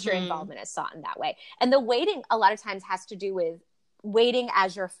of course your involvement is sought in that way. And the waiting a lot of times has to do with waiting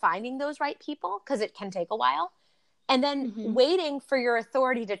as you're finding those right people, because it can take a while. And then waiting for your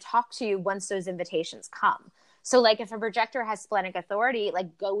authority to talk to you once those invitations come. So if a projector has splenic authority,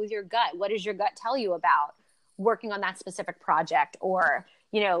 go with your gut. What does your gut tell you about working on that specific project, or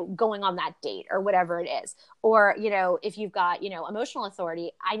going on that date, or whatever it is? Or, if you've got, emotional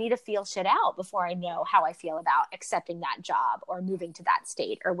authority, I need to feel shit out before I know how I feel about accepting that job or moving to that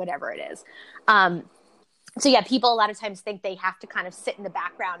state, or whatever it is. So people a lot of times think they have to kind of sit in the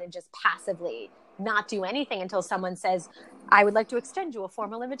background and just passively not do anything until someone says, I would like to extend you a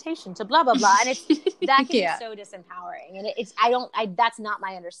formal invitation to blah, blah, blah. And that can be so disempowering. And that's not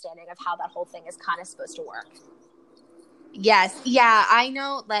my understanding of how that whole thing is kind of supposed to work. Yes. Yeah. I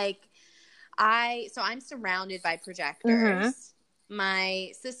know, so I'm surrounded by projectors.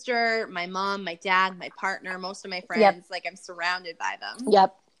 My sister, my mom, my dad, my partner, most of my friends, I'm surrounded by them.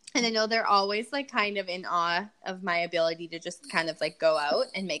 Yep. And I know they're always like kind of in awe of my ability to just kind of like go out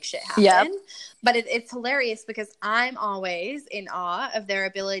and make shit happen. Yep. But it's hilarious because I'm always in awe of their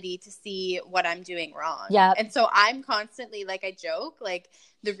ability to see what I'm doing wrong. Yep. And so I'm constantly, like, I joke, like,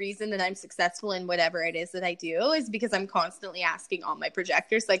 the reason that I'm successful in whatever it is that I do is because I'm constantly asking all my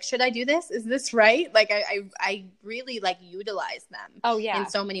projectors, like, should I do this? Is this right? Like, I really like utilize them in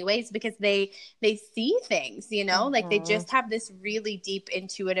so many ways because they see things, you know, like they just have this really deep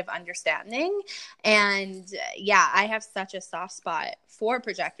intuitive understanding. And I have such a soft spot for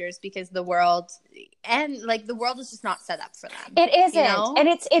projectors because the world is just not set up for them. It isn't. You know? And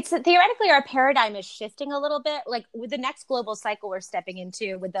it's theoretically our paradigm is shifting a little bit. Like with the next global cycle we're stepping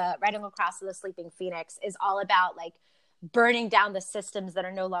into with the Riding Across of the Sleeping Phoenix is all about like burning down the systems that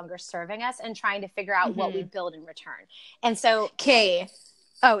are no longer serving us and trying to figure out what we build in return. And so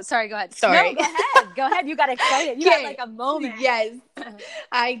oh, sorry, go ahead. Sorry. No, go ahead. You got excited. You had like a moment. Yes.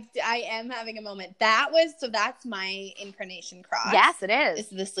 I am having a moment. That's my incarnation cross. Yes, it is. It's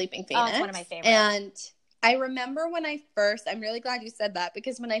the Sleeping Phoenix. Oh, it's one of my favorites. And I remember when I'm really glad you said that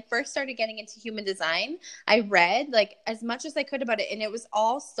because when I first started getting into human design, I read like as much as I could about it and it was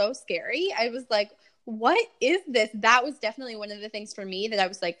all so scary. I was like, what is this? That was definitely one of the things for me that I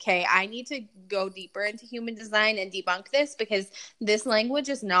was like, okay, I need to go deeper into human design and debunk this because this language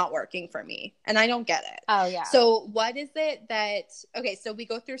is not working for me and I don't get it. Oh yeah. So what is it okay, so we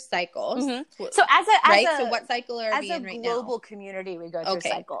go through cycles. So so what cycle are we in right now? As a global community, we go through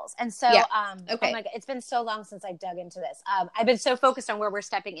cycles. And so, oh my God, it's been so long since I dug into this. I've been so focused on where we're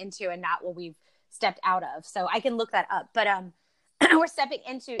stepping into and not what we've stepped out of. So I can look that up. But we're stepping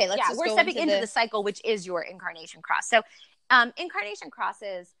into the cycle, which is your incarnation cross. So incarnation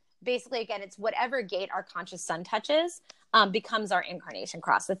crosses, basically, again, it's whatever gate our conscious sun touches becomes our incarnation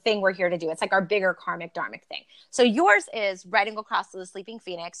cross, the thing we're here to do. It's like our bigger karmic dharmic thing. So yours is Riding Across to the Sleeping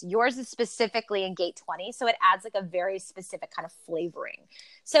Phoenix. Yours is specifically in gate 20. So it adds like a very specific kind of flavoring.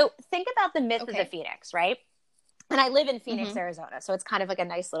 So think about the myth of the Phoenix, right? And I live in Phoenix, Arizona. So it's kind of like a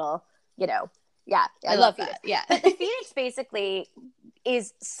nice little, I love Phoenix. Yeah. But the Phoenix basically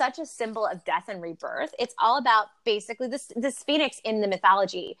is such a symbol of death and rebirth. It's all about basically this Phoenix in the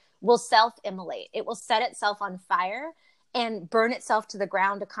mythology will self-immolate. It will set itself on fire and burn itself to the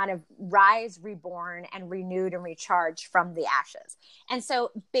ground to kind of rise, reborn, and renewed and recharged from the ashes. And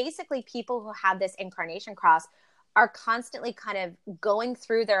so basically people who have this incarnation cross are constantly kind of going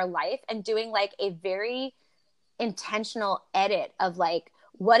through their life and doing like a very intentional edit of like,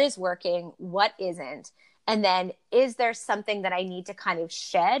 what is working, what isn't, and then is there something that I need to kind of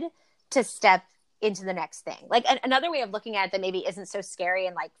shed to step into the next thing? Like another way of looking at it that maybe isn't so scary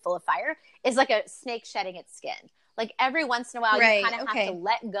and like full of fire is like a snake shedding its skin. Like every once in a while, you kind of have to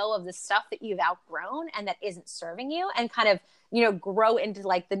let go of the stuff that you've outgrown and that isn't serving you and kind of, grow into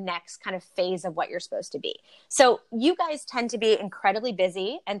like the next kind of phase of what you're supposed to be. So you guys tend to be incredibly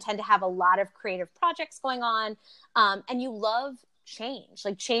busy and tend to have a lot of creative projects going on. And you love change.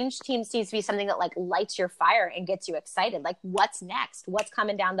 Like change seems to be something that like lights your fire and gets you excited. Like what's next? What's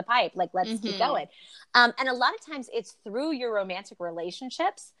coming down the pipe? Like let's keep going. And a lot of times it's through your romantic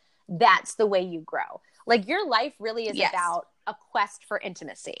relationships. That's the way you grow. Like your life really is about a quest for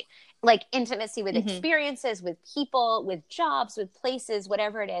intimacy, like intimacy with experiences, with people, with jobs, with places,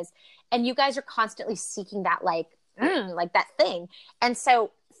 whatever it is. And you guys are constantly seeking that like that thing. And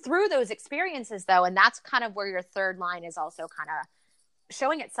so through those experiences though, and that's kind of where your third line is also kind of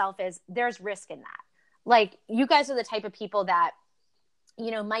showing itself is there's risk in that. Like you guys are the type of people that,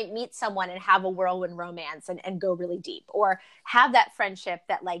 might meet someone and have a whirlwind romance and go really deep, or have that friendship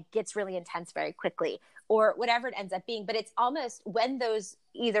that like gets really intense very quickly, or whatever it ends up being. But it's almost when those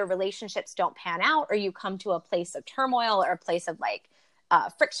either relationships don't pan out or you come to a place of turmoil or a place of like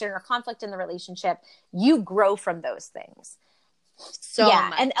friction or conflict in the relationship, you grow from those things. So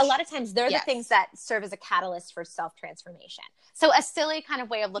much. And a lot of times they're the things that serve as a catalyst for self-transformation. So a silly kind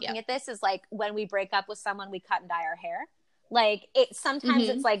of way of looking at this is like when we break up with someone, we cut and dye our hair. Like it sometimes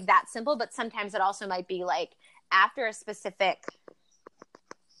it's like that simple, but sometimes it also might be like after a specific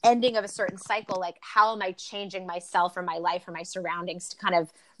ending of a certain cycle, like how am I changing myself or my life or my surroundings to kind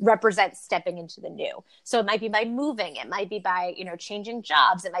of represent stepping into the new? So it might be by moving, it might be by, changing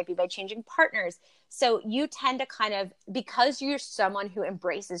jobs, it might be by changing partners. So you tend to kind of, because you're someone who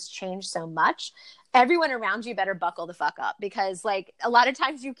embraces change so much, everyone around you better buckle the fuck up because like a lot of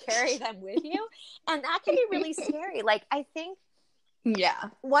times you carry them with you and that can be really scary. Like I think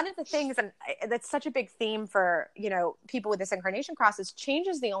one of the things, and that's such a big theme for, people with this incarnation cross is change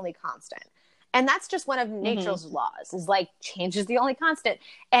is the only constant. And that's just one of nature's laws, is like change is the only constant.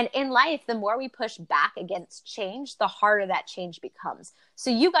 And in life, the more we push back against change, the harder that change becomes. So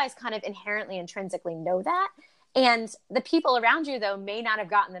you guys kind of inherently, intrinsically know that. And the people around you, though, may not have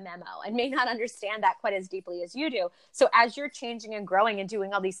gotten the memo and may not understand that quite as deeply as you do. So as you're changing and growing and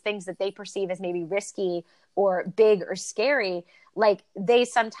doing all these things that they perceive as maybe risky or big or scary, like they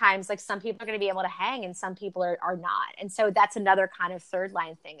sometimes, like some people are going to be able to hang and some people are not. And so that's another kind of third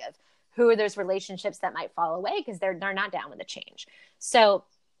line thing of who are those relationships that might fall away because they're not down with the change. So,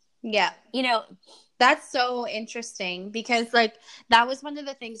 yeah, you know, that's so interesting because like that was one of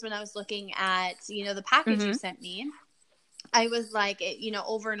the things when I was looking at, you know, the package you sent me. I was like, you know,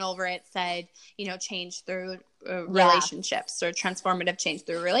 over and over it said, you know, change through relationships or transformative change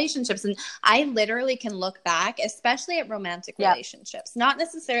through relationships. And I literally can look back, especially at romantic relationships, not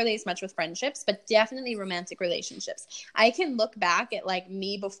necessarily as much with friendships, but definitely romantic relationships. I can look back at like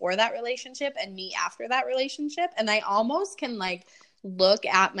me before that relationship and me after that relationship. And I almost can like look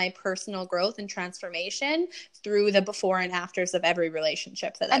at my personal growth and transformation through the before and afters of every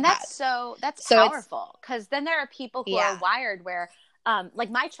relationship that I've had. And that's powerful because then there are people who are wired where, like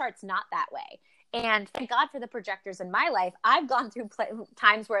my chart's not that way. And thank God for the projectors in my life. I've gone through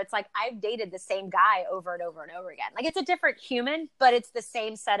times where it's like I've dated the same guy over and over and over again. Like it's a different human, but it's the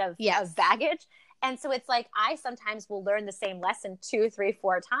same set of baggage. And so it's like I sometimes will learn the same lesson 2, 3,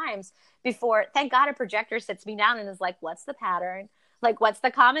 4 times before, thank God, a projector sits me down and is like, what's the pattern? Like, what's the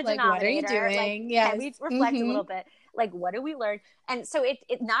common denominator? What are you doing? Like, can we reflect a little bit? Like, what do we learn? And so it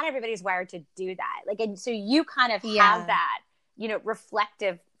not everybody's wired to do that. Like, and so you kind of have that, you know,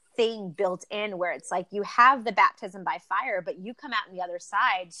 reflective thing built in where it's like you have the baptism by fire, but you come out on the other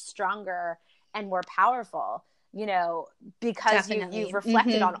side stronger and more powerful, you know, because you've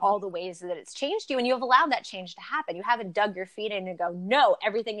reflected on all the ways that it's changed you and you have allowed that change to happen. You haven't dug your feet in and go, no,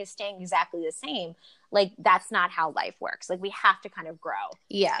 everything is staying exactly the same. Like, that's not how life works. Like, we have to kind of grow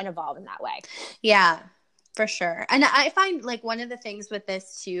and evolve in that way. Yeah, for sure. And I find like one of the things with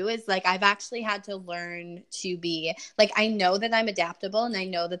this too is like I've actually had to learn to be like, I know that I'm adaptable and I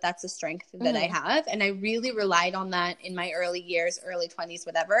know that that's a strength that I have. And I really relied on that in my early years, early 20s,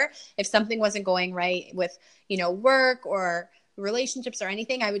 whatever. If something wasn't going right with, you know, work or relationships or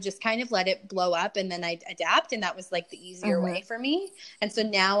anything, I would just kind of let it blow up and then I'd adapt. And that was like the easier way for me. And so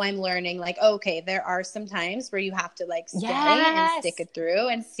now I'm learning like, okay, there are some times where you have to like stay and stick it through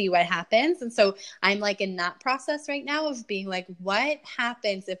and see what happens. And so I'm like in that process right now of being like, what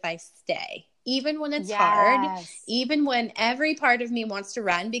happens if I stay? Even when it's hard, even when every part of me wants to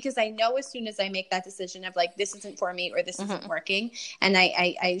run, because I know as soon as I make that decision of like, this isn't for me or this isn't working and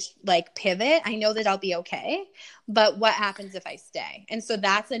I like pivot, I know that I'll be okay. But what happens if I stay? And so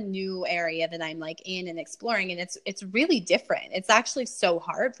that's a new area that I'm like in and exploring. And it's really different. It's actually so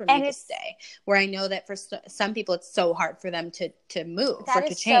hard for me to stay, where I know that for some people, it's so hard for them to move or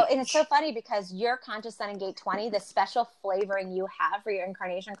to change. And it's so funny because your conscious sun in gate 20, the special flavoring you have for your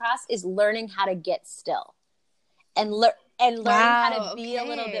incarnation cross is learning how to get still and learning how to be a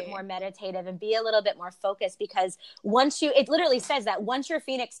little bit more meditative and be a little bit more focused, because it literally says that once your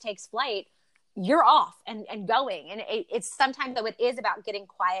phoenix takes flight, you're off and going. And it's sometimes, though, it is about getting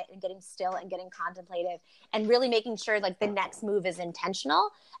quiet and getting still and getting contemplative and really making sure like the next move is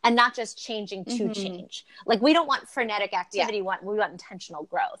intentional and not just changing to change. Like we don't want frenetic activity. We want intentional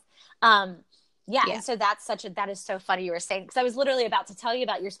growth. And so that is so funny you were saying, because I was literally about to tell you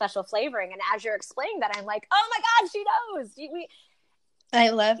about your special flavoring. And as you're explaining that, I'm like, oh my God, she knows. I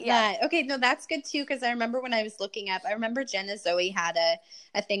love that. Okay, no, that's good too, because I remember when I was looking up, I remember Jenna Zoe had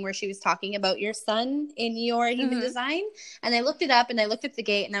a thing where she was talking about your sun in your human design, and I looked it up and I looked at the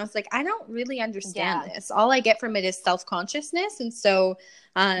gate and I was like, I don't really understand this. All I get from it is self-consciousness, and so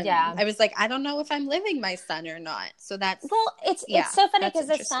I was like, I don't know if I'm living my sun or not. So that's it's so funny because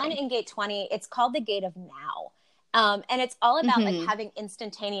the sun in gate 20, it's called the gate of now. And it's all about like having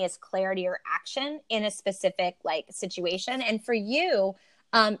instantaneous clarity or action in a specific like situation. And for you,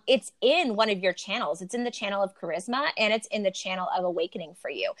 it's in one of your channels. It's in the channel of charisma and it's in the channel of awakening for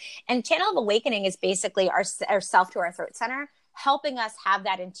you. And channel of awakening is basically our self to our throat center, helping us have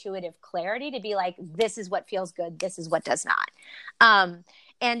that intuitive clarity to be like, this is what feels good. This is what does not.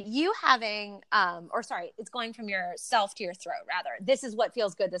 And you having, it's going from your self to your throat, rather. This is what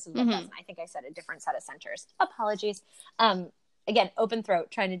feels good. This is what doesn't. I think I said a different set of centers. Apologies. Again, open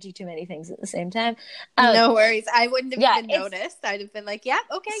throat, trying to do too many things at the same time. No worries. I wouldn't have even noticed. I'd have been like,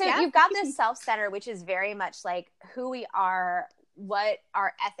 okay. So you've got this self-center, which is very much like who we are, what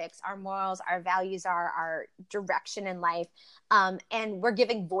our ethics, our morals, our values are, our direction in life. And we're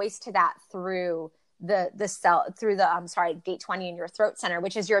giving voice to that through the cell through the gate 20 in your throat center,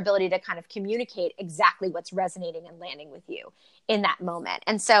 which is your ability to kind of communicate exactly what's resonating and landing with you in that moment.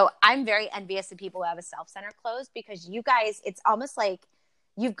 And so I'm very envious of people who have a self-center closed, because you guys, it's almost like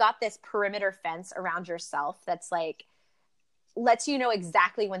you've got this perimeter fence around yourself that's like lets you know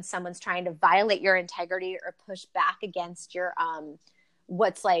exactly when someone's trying to violate your integrity or push back against your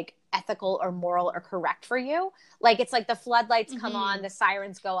what's like ethical or moral or correct for you. Like, it's like the floodlights come on, the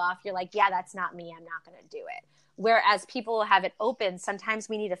sirens go off. You're like, yeah, that's not me. I'm not going to do it. Whereas people who have it open, sometimes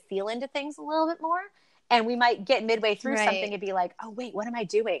we need to feel into things a little bit more. And we might get midway through something and be like, oh, wait, what am I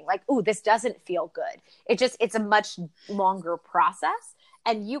doing? Like, oh, this doesn't feel good. It's a much longer process.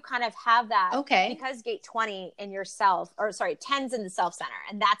 And you kind of have that because gate 20 in yourself, 10's in the self center.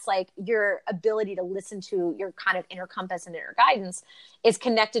 And that's like your ability to listen to your kind of inner compass and inner guidance is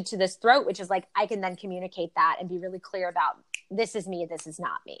connected to this throat, which is like, I can then communicate that and be really clear about this is me, this is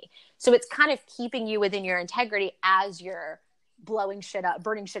not me. So it's kind of keeping you within your integrity as you're blowing shit up,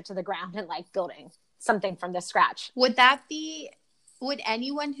 burning shit to the ground and like building something from the scratch. Would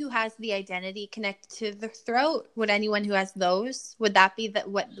anyone who has the identity connect to the throat? Would anyone who has those, would that be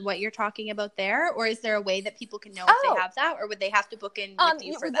what you're talking about there? Or is there a way that people can know if they have that? Or would they have to book in with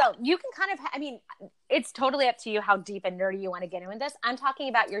you for that? You can kind of, it's totally up to you how deep and nerdy you want to get in with this. I'm talking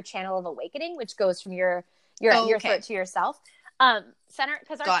about your channel of awakening, which goes from your throat to yourself. Center,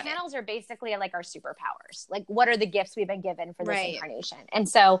 because our channels are basically like our superpowers. Like, what are the gifts we've been given for this incarnation? And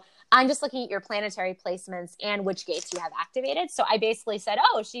so I'm just looking at your planetary placements and which gates you have activated. So I basically said,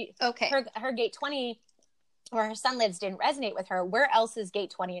 her gate 20 or her sun lids didn't resonate with her. Where else is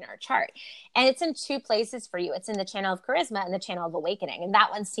gate 20 in our chart? And it's in two places for you. It's in the channel of charisma and the channel of awakening. And that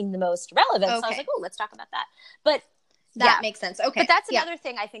one seemed the most relevant. So I was like, oh, let's talk about that. But that makes sense. Okay. But that's another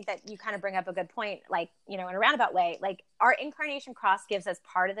thing I think that you kind of bring up a good point, like, in a roundabout way, like our incarnation cross gives us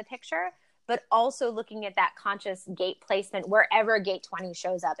part of the picture, but also looking at that conscious gate placement, wherever gate 20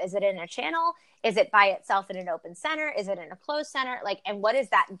 shows up. Is it in a channel? Is it by itself in an open center? Is it in a closed center? Like, and what does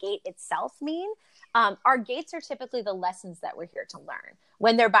that gate itself mean? Our gates are typically the lessons that we're here to learn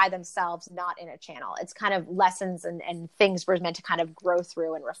when they're by themselves, not in a channel. It's kind of lessons and things we're meant to kind of grow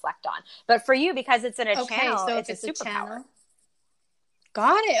through and reflect on. But for you, because it's in a channel, so it's a superpower. Channel.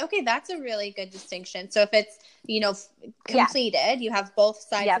 Got it. Okay, that's a really good distinction. So if it's, completed, you have both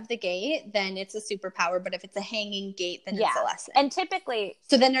sides of the gate, then it's a superpower. But if it's a hanging gate, then it's a lesson. And typically,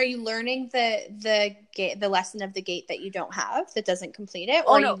 so then are you learning the lesson of the gate that you don't have that doesn't complete it,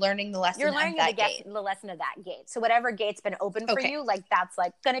 or are you learning the lesson of that gate? The lesson of that gate. So whatever gate's been open for you, like that's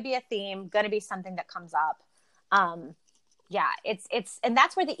like going to be a theme, going to be something that comes up. It's and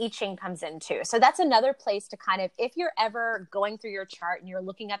that's where the I Ching comes in too. So that's another place to kind of, if you're ever going through your chart and you're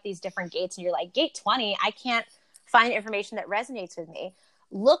looking at these different gates and you're like, gate 20, I can't find information that resonates with me.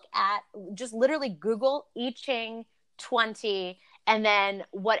 Look at, just literally Google I Ching 20 and then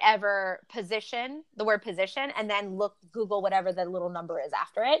whatever position, the word position, and then Google whatever the little number is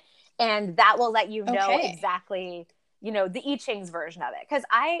after it. And that will let you know exactly the I Ching's version of it. Because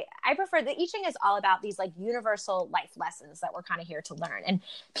I prefer, the I Ching is all about these like universal life lessons that we're kind of here to learn. And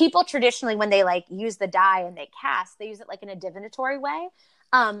people traditionally, when they like use the die and they cast, they use it like in a divinatory way.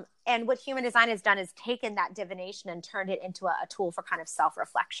 And what human design has done is taken that divination and turned it into a tool for kind of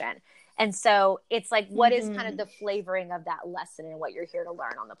self-reflection. And so it's like, what is kind of the flavoring of that lesson and what you're here to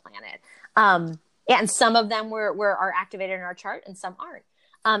learn on the planet? And some of them are activated in our chart and some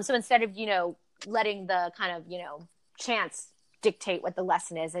aren't. So instead of, letting the kind of, chance dictate what the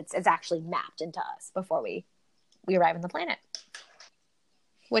lesson is, it's actually mapped into us before we arrive on the planet,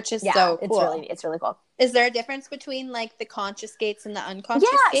 which is so cool. It's really cool. Is there a difference between like the conscious gates and the unconscious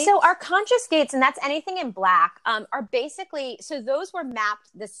gates? So our conscious gates, and that's anything in black, are basically, so those were mapped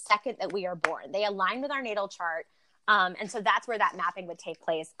the second that we are born. They align with our natal chart. And so that's where that mapping would take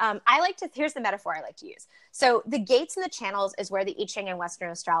place. Here's the metaphor I like to use. So the gates and the channels is where the I Ching and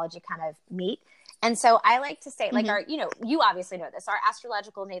Western astrology kind of meet. And so I like to say, like, you obviously know this, our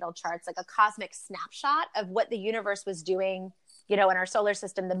astrological natal chart's like a cosmic snapshot of what the universe was doing, in our solar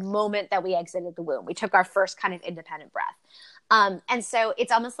system the moment that we exited the womb. We took our first kind of independent breath. And so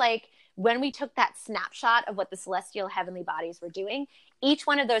it's almost like when we took that snapshot of what the celestial heavenly bodies were doing, each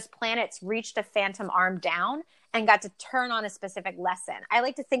one of those planets reached a phantom arm down and got to turn on a specific lesson. I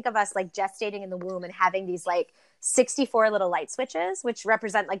like to think of us like gestating in the womb and having these like 64 little light switches, which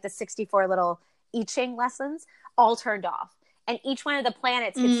represent like the 64 little I Ching lessons, all turned off. And each one of the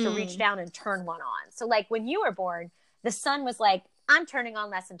planets gets to reach down and turn one on. So like when you were born, the sun was like, I'm turning on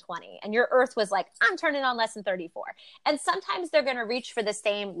lesson 20. And your earth was like, I'm turning on lesson 34. And sometimes they're going to reach for the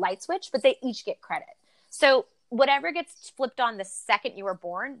same light switch, but they each get credit. So whatever gets flipped on the second you were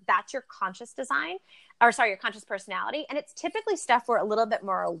born, that's your conscious design, or sorry, your conscious personality. And it's typically stuff we're a little bit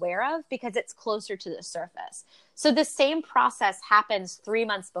more aware of because it's closer to the surface. So the same process happens 3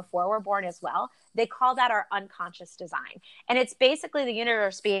 months before we're born as well. They call that our unconscious design. And it's basically the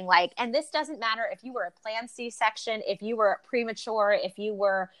universe being like, and this doesn't matter if you were a planned C-section, if you were premature, if you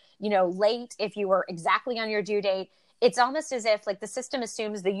were, late, if you were exactly on your due date. It's almost as if like the system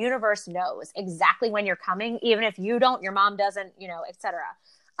assumes the universe knows exactly when you're coming, even if you don't, your mom doesn't, et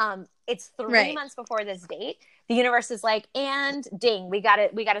cetera. It's 3 months before this date. The universe is like, and ding, we got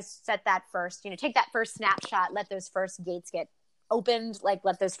to set that first, take that first snapshot, let those first gates get opened, like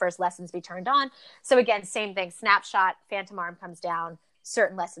let those first lessons be turned on. So again, same thing, snapshot, phantom arm comes down,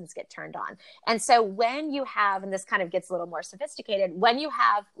 certain lessons get turned on. And so when you have, and this kind of gets a little more sophisticated, when you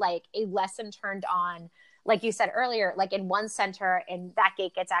have like a lesson turned on, like you said earlier, like in one center and that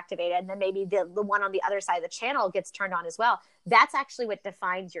gate gets activated, and then maybe the one on the other side of the channel gets turned on as well. That's actually what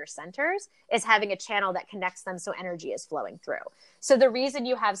defines your centers, is having a channel that connects them so energy is flowing through. So the reason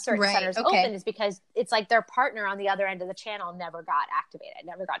you have certain centers open is because it's like their partner on the other end of the channel never got activated,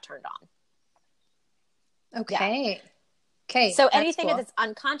 never got turned on. Okay. Yeah. Okay. So anything that's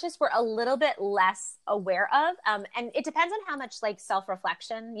unconscious, we're a little bit less aware of. And it depends on how much like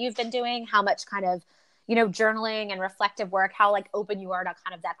self-reflection you've been doing, how much kind of, journaling and reflective work, how like open you are to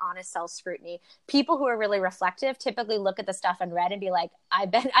kind of that honest self-scrutiny. People who are really reflective typically look at the stuff in red and be like,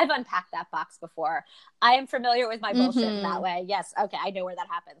 I've unpacked that box before. I am familiar with my bullshit in that way. Yes. Okay. I know where that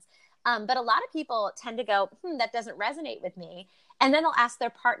happens. But a lot of people tend to go, that doesn't resonate with me. And then they'll ask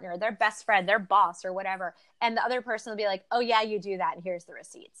their partner, their best friend, their boss or whatever. And the other person will be like, oh yeah, you do that. And here's the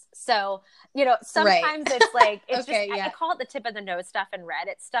receipts. So, sometimes it's like, it's I call it the tip of the nose stuff in red.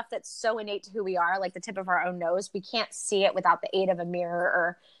 It's stuff that's so innate to who we are, like the tip of our own nose. We can't see it without the aid of a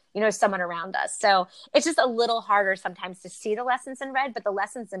mirror or, someone around us. So it's just a little harder sometimes to see the lessons in red, but the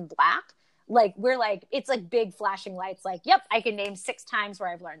lessons in black, like we're like, it's like big flashing lights, like, yep, I can name 6 times where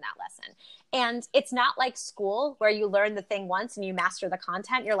I've learned that lesson. And it's not like school where you learn the thing once and you master the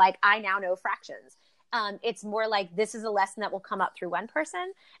content. You're like, I now know fractions. It's more like this is a lesson that will come up through one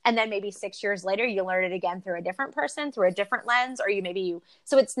person. And then maybe 6 years later, you learn it again through a different person, through a different lens, or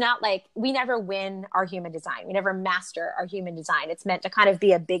so it's not like we never win our human design. We never master our human design. It's meant to kind of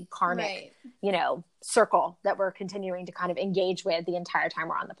be a big karmic, circle that we're continuing to kind of engage with the entire time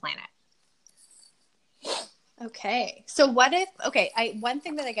we're on the planet. Okay. So what if, one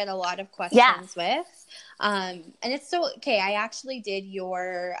thing that I get a lot of questions with, and it's I actually did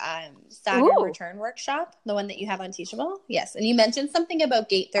your Saturn return workshop, the one that you have on Teachable. Yes. And you mentioned something about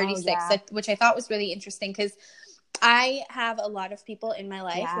gate 36, which I thought was really interesting because I have a lot of people in my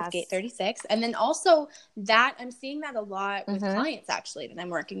life with gate 36. And then also that I'm seeing that a lot with clients actually that I'm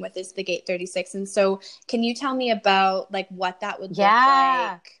working with is the gate 36. And so can you tell me about like what that would look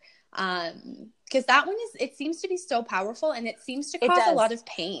like? Because that one it seems to be so powerful and it seems to cause a lot of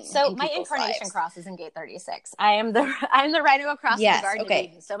pain. So my incarnation cross is in gate 36. I'm the rhino across the Garden of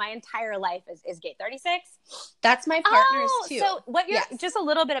Eden. So my entire life is gate 36. That's my partner's too. So what you're just a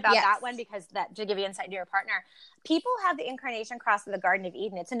little bit about that one, because that to give you insight into your partner. People have the incarnation cross in the Garden of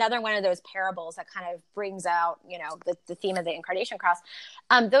Eden. It's another one of those parables that kind of brings out, the theme of the incarnation cross.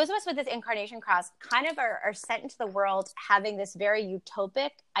 Those of us with this incarnation cross kind of are sent into the world having this very utopic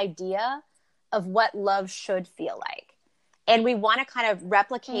idea of what love should feel like. And we want to kind of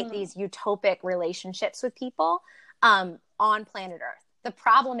replicate these utopic relationships with people on planet Earth. The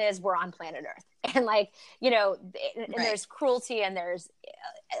problem is we're on planet Earth. And and there's cruelty and there's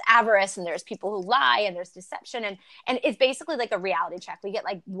avarice and there's people who lie and there's deception. And it's basically like a reality check. We get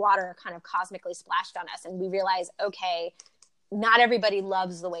like water kind of cosmically splashed on us and we realize, okay, not everybody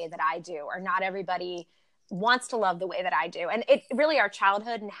loves the way that I do, or not everybody wants to love the way that I do. And it really, our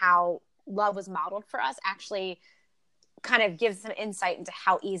childhood and how love was modeled for us actually kind of gives some insight into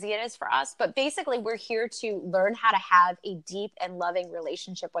how easy it is for us. But basically we're here to learn how to have a deep and loving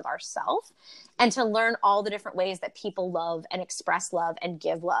relationship with ourselves and to learn all the different ways that people love and express love and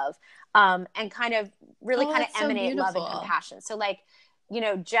give love, and kind of really emanate love and compassion. So like,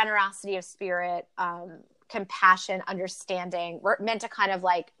 generosity of spirit, compassion, understanding. We're meant to kind of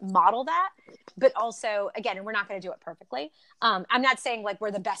like model that, but also, again, we're not going to do it perfectly. I'm not saying like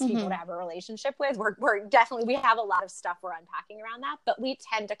we're the best people to have a relationship with. We're definitely, we have a lot of stuff we're unpacking around that, but we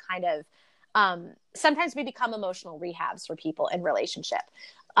tend to kind of, sometimes we become emotional rehabs for people in relationships.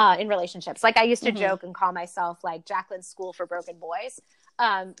 Like I used to joke and call myself like Jaclyn's school for broken boys.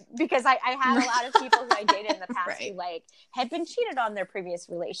 Because I had a lot of people who I dated in the past who like had been cheated on their previous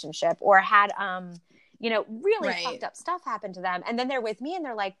relationship or had, really fucked up stuff happened to them. And then they're with me and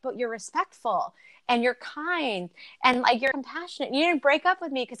they're like, but you're respectful and you're kind and like, you're compassionate. You didn't break up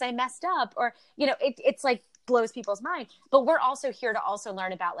with me because I messed up, or, it's like blows people's mind. But we're also here to also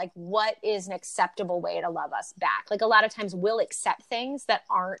learn about like, what is an acceptable way to love us back? Like a lot of times we'll accept things that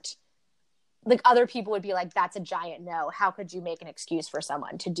aren't, like other people would be like, that's a giant no. How could you make an excuse for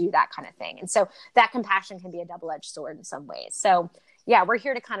someone to do that kind of thing? And so that compassion can be a double-edged sword in some ways. So yeah, we're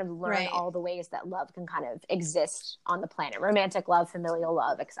here to kind of learn all the ways that love can kind of exist on the planet: romantic love, familial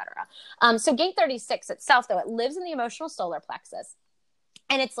love, etc. So gate 36 itself, though, it lives in the emotional solar plexus.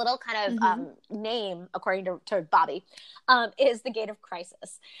 And its little kind of name, according to Bobby, is the gate of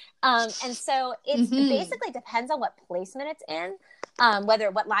crisis. And so it basically depends on what placement it's in,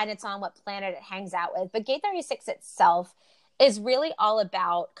 what line it's on, what planet it hangs out with. But gate 36 itself is really all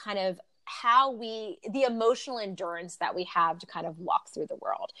about kind of the emotional endurance that we have to kind of walk through the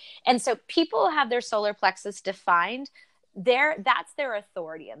world. And so people have their solar plexus defined. That's their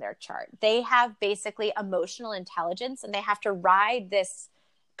authority in their chart. They have basically emotional intelligence, and they have to ride this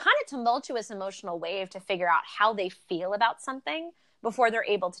kind of tumultuous emotional wave to figure out how they feel about something before they're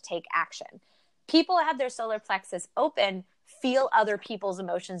able to take action. People have their solar plexus open, feel other people's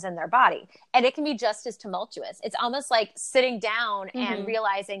emotions in their body, and it can be just as tumultuous. It's almost like sitting down and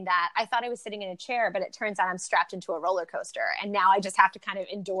realizing that I thought I was sitting in a chair, but it turns out I'm strapped into a roller coaster, and now I just have to kind of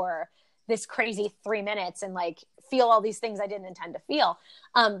endure this crazy 3 minutes and like feel all these things I didn't intend to feel.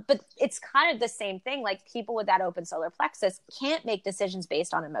 But it's kind of the same thing. Like people with that open solar plexus can't make decisions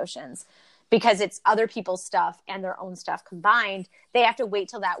based on emotions because it's other people's stuff and their own stuff combined. They have to wait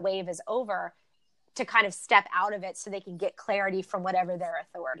till that wave is over to kind of step out of it so they can get clarity from whatever their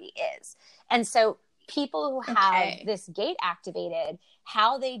authority is. And so people who have this gate activated,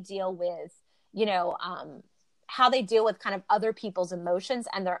 how they deal with, how they deal with kind of other people's emotions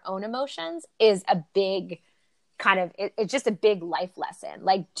and their own emotions is a big kind of, it's just a big life lesson.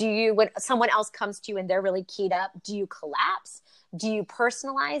 Like, when someone else comes to you and they're really keyed up, do you collapse? Do you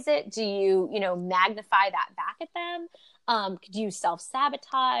personalize it? Do you, magnify that back at them? Do you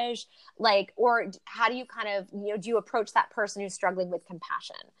self-sabotage? Or how do you kind of, do you approach that person who's struggling with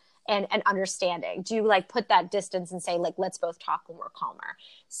compassion and understanding? Do you put that distance and say, let's both talk when we're calmer?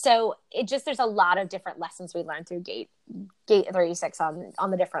 So there's a lot of different lessons we learn through gate 36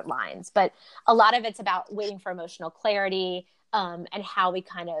 on the different lines, but a lot of it's about waiting for emotional clarity, and how we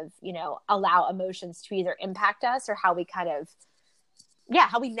kind of, allow emotions to either impact us or how we kind of,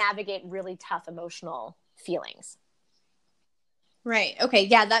 how we navigate really tough emotional feelings. Right. Okay.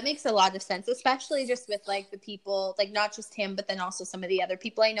 Yeah, that makes a lot of sense, especially just with the people, not just him, but then also some of the other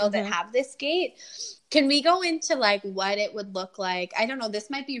people I know that have this gate. Can we go into what it would look like? I don't know.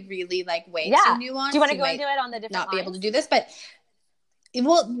 This might be really way too nuanced. Do you want to go into it on the different not lines? Be able to do this, but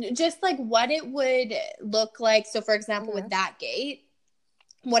just what it would look like. So for example, with that gate,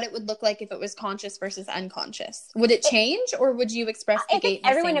 what it would look like if it was conscious versus unconscious. Would it change, or would you express the gate in the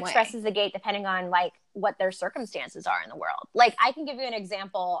same way? Everyone expresses the gate depending on what their circumstances are in the world. I can give you an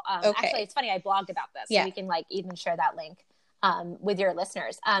example. Actually, it's funny, I blogged about this, so we can even share that link with your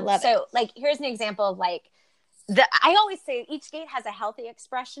listeners. Here's an example of I always say each gate has a healthy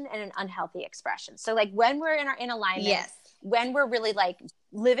expression and an unhealthy expression. So when we're in alignment, when we're really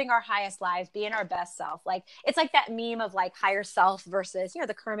living our highest lives, being our best self, it's like that meme of higher self versus,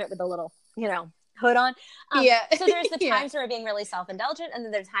 the Kermit with the little, hood on. So there's the times where we're being really self-indulgent, and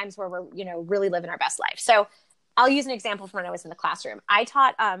then there's times where we're, really living our best life. So I'll use an example from when I was in the classroom. I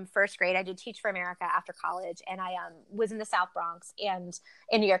taught first grade. I did Teach for America after college, and I was in the South Bronx and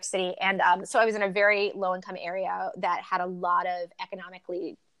in New York City. And so I was in a very low-income area that had a lot of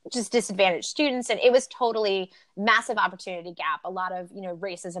economically just disadvantaged students, and it was totally massive opportunity gap, a lot of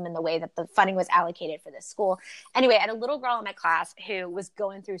racism in the way that the funding was allocated for this school. Anyway, I had a little girl in my class who was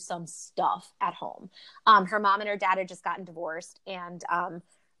going through some stuff at home. Her mom and her dad had just gotten divorced, and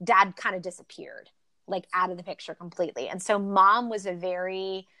dad kind of disappeared out of the picture completely. And so mom was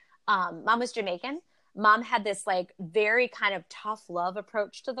mom was Jamaican. Mom had this very kind of tough love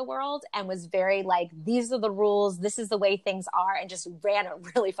approach to the world, and was very these are the rules, this is the way things are, and just ran a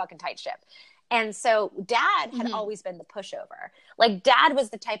really fucking tight ship. And so dad had always been the pushover. Dad was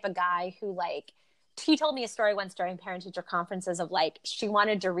the type of guy who he told me a story once during parent teacher conferences of she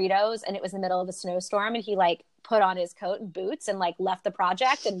wanted Doritos, and it was in the middle of a snowstorm, and he put on his coat and boots and left the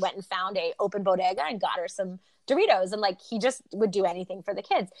project and went and found a open bodega and got her some Doritos. And he just would do anything for the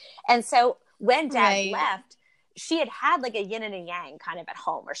kids. And so when dad left, she had a yin and a yang kind of at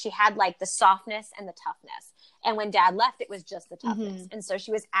home, where she had the softness and the toughness. And when dad left, it was just the toughness. Mm-hmm. And so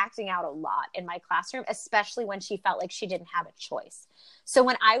she was acting out a lot in my classroom, especially when she felt like she didn't have a choice. So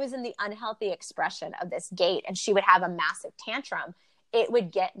when I was in the unhealthy expression of this gait and she would have a massive tantrum, it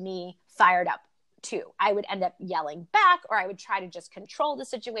would get me fired up too. I would end up yelling back, or I would try to just control the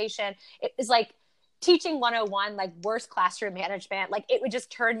situation. It was like teaching 101, like worst classroom management. Like it would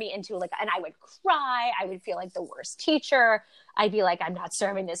just turn me into like, and I would cry. I would feel like the worst teacher. I'd be like, I'm not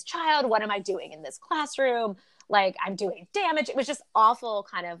serving this child. What am I doing in this classroom? Like I'm doing damage. It was just awful,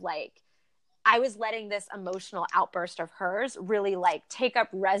 kind of like I was letting this emotional outburst of hers really like take up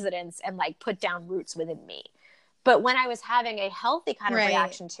residence and like put down roots within me. But when I was having a healthy kind of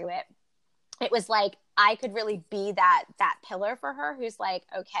reaction to it, it was like I could really be that pillar for her who's like,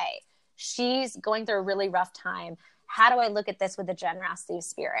 okay, she's going through a really rough time. How do I look at this with a generosity of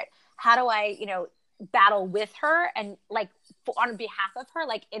spirit? How do I, battle with her and like on behalf of her,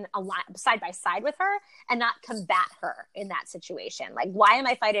 like in a line, side by side with her, and not combat her in that situation? Like, why am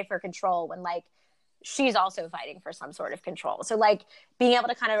I fighting for control when like she's also fighting for some sort of control? So like being able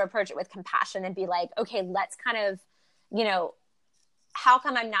to kind of approach it with compassion and be like, okay, let's kind of, how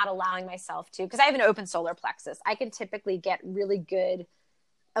come I'm not allowing myself to, because I have an open solar plexus. I can typically get really good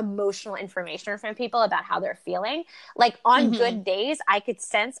emotional information from people about how they're feeling. Like on good days, I could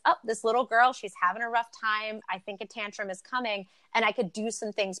sense, this little girl, she's having a rough time. I think a tantrum is coming. And I could do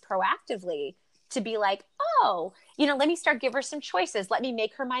some things proactively to be like, let me give her some choices. Let me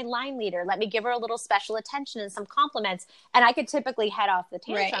make her my line leader. Let me give her a little special attention and some compliments. And I could typically head off the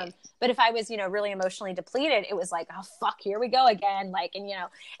tantrum. Right. But if I was, really emotionally depleted, it was like, oh, fuck, here we go again. Like, and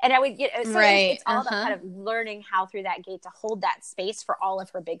I would get, so it's all about kind of learning how through that gate to hold that space for all of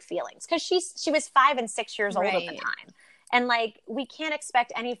her big feelings. Cause she was 5 and 6 years old at the time. And like, we can't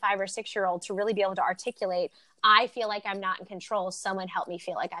expect any 5 or 6 year old to really be able to articulate, I feel like I'm not in control. Someone help me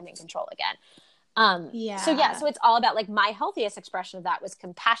feel like I'm in control again. So it's all about like my healthiest expression of that was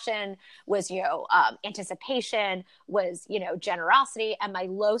compassion, was, anticipation, was, generosity. And my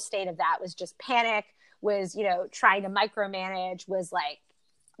low state of that was just panic, was, trying to micromanage, was like,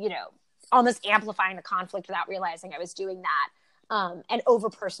 almost amplifying the conflict without realizing I was doing that. And over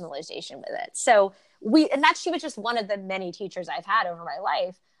personalization with it. So she was just one of the many teachers I've had over my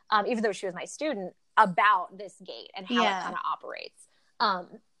life. Even though she was my student, about this gate and how it kind of operates.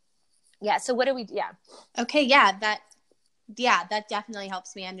 So what do we, Okay. That definitely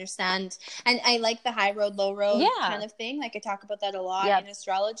helps me understand. And I like the high road, low road kind of thing. Like I talk about that a lot in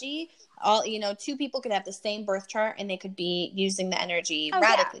astrology. Two people could have the same birth chart and they could be using the energy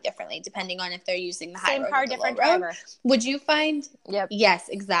radically differently depending on if they're using the high road or the different low road. Would you find, yes,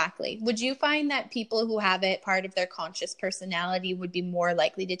 exactly. Would you find that people who have it part of their conscious personality would be more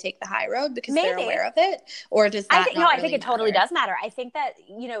likely to take the high road because they're aware of it? Or does that I think it totally does matter. I think that,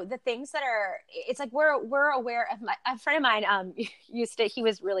 the things that are, it's like we're aware of a friend of mine he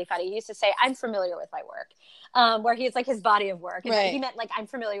was really funny. He used to say, I'm familiar with my work, where he's like his body of work. And he meant like, I'm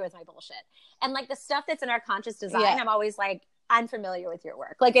familiar with my bullshit. And like the stuff that's in our conscious design, I'm always like, I'm familiar with your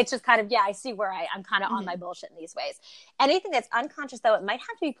work. Like, it's just kind of, I see where I'm kind of on my bullshit in these ways. Anything that's unconscious though, it might have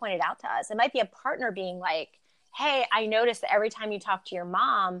to be pointed out to us. It might be a partner being like, hey, I noticed that every time you talk to your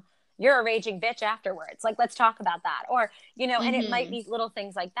mom, you're a raging bitch afterwards. Like, let's talk about that. Or, and it might be little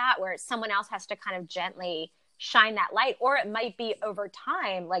things like that where someone else has to kind of gently shine that light. Or it might be over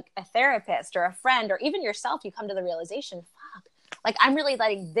time, like a therapist or a friend or even yourself, you come to the realization, fuck, like I'm really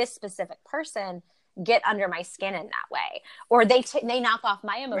letting this specific person get under my skin in that way. Or they knock off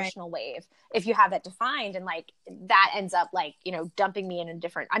my emotional wave if you have that defined. And like, that ends up like, dumping me in a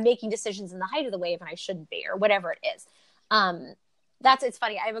different, I'm making decisions in the height of the wave and I shouldn't be, or whatever it is. It's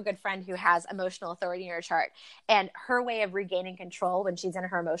funny. I have a good friend who has emotional authority in her chart, and her way of regaining control when she's in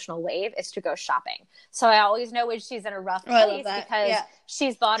her emotional wave is to go shopping. So I always know when she's in a rough place because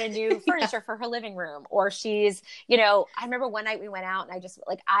she's bought a new furniture for her living room, or she's, I remember one night we went out and I just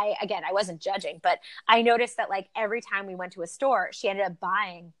like, I wasn't judging, but I noticed that like every time we went to a store, she ended up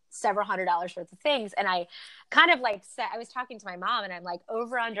buying several $100s worth of things. And I kind of like said, I was talking to my mom and I'm like,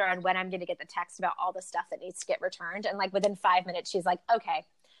 over under on when I'm going to get the text about all the stuff that needs to get returned. And like within 5 minutes, she's like, okay,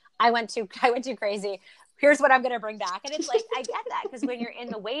 I went too crazy. Here's what I'm going to bring back. And it's like, I get that. Cause when you're in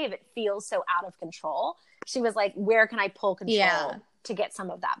the wave, it feels so out of control. She was like, where can I pull control to get some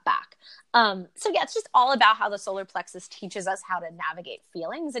of that back? It's just all about how the solar plexus teaches us how to navigate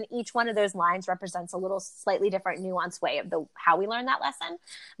feelings. And each one of those lines represents a little slightly different nuanced way of how we learn that lesson.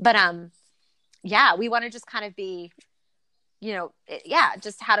 But, we want to just kind of be,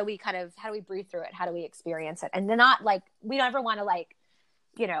 just how do we breathe through it? How do we experience it? And then not like, we don't ever want to like,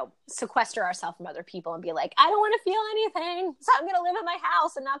 sequester ourselves from other people and be like, I don't want to feel anything, so I'm going to live in my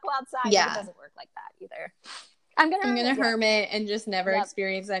house and not go outside. It doesn't work like that either. I'm gonna hermit and just never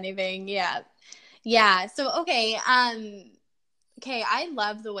experience anything. Yeah. So okay. Okay, I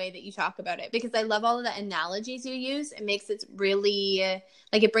love the way that you talk about it because I love all of the analogies you use. It makes it really,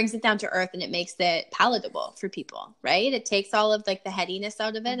 like, it brings it down to earth and it makes it palatable for people, right? It takes all of, like, the headiness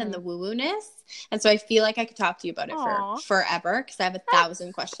out of it and the woo-woo-ness. And so I feel like I could talk to you about it for forever because I have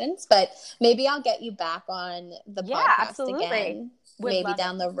 1,000 questions. But maybe I'll get you back on the podcast again, maybe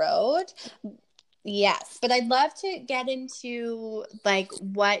down the road. Yes, but I'd love to get into, like,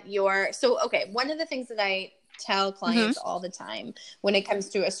 what your – so, okay, one of the things that I – tell clients all the time when it comes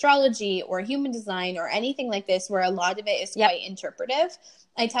to astrology or human design or anything like this where a lot of it is quite interpretive,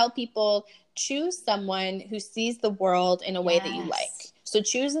 I tell people choose someone who sees the world in a way that you like. So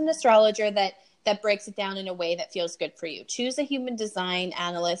choose an astrologer that breaks it down in a way that feels good for you. Choose a human design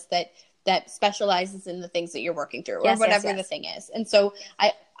analyst that specializes in the things that you're working through or whatever the thing is. And so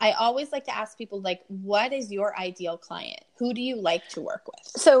I always like to ask people, like, what is your ideal client? Who do you like to work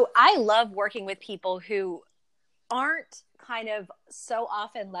with? So I love working with people who aren't kind of so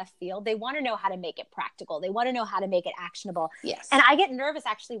often left field. They want to know how to make it practical. They want to know how to make it actionable. Yes. And I get nervous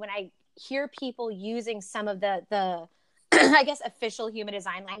actually when I hear people using some of the I guess official human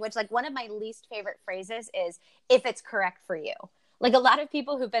design language. Like one of my least favorite phrases is if it's correct for you. Like a lot of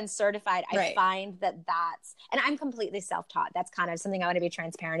people who've been certified, I find that's, and I'm completely self-taught. That's kind of something I want to be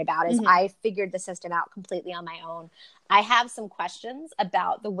transparent about is I figured the system out completely on my own. I have some questions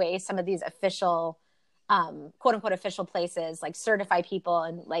about the way some of these official quote unquote official places like certify people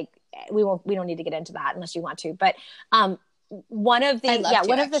and like we don't need to get into that unless you want to, but one of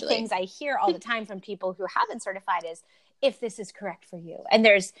the things I hear all the time from people who have been certified is if this is correct for you. And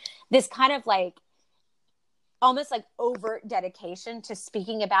there's this kind of like almost like overt dedication to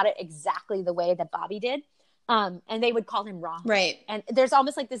speaking about it exactly the way that Bobby did. And they would call him wrong. Right. And there's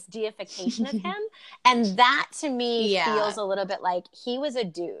almost like this deification of him. And that to me feels a little bit like he was a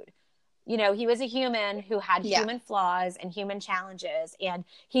dude. You know, he was a human who had human flaws and human challenges, and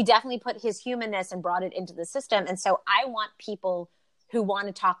he definitely put his humanness and brought it into the system. And so I want people who want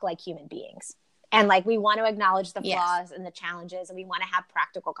to talk like human beings. And like, we want to acknowledge the flaws and the challenges, and we want to have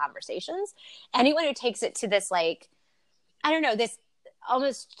practical conversations. Anyone who takes it to this, like, I don't know, this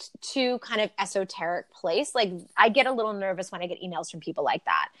almost too kind of esoteric place. Like I get a little nervous when I get emails from people like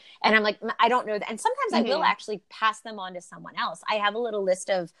that. And I'm like, I don't know that. And sometimes I will actually pass them on to someone else. I have a little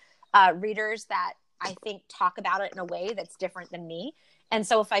list of readers that I think talk about it in a way that's different than me. And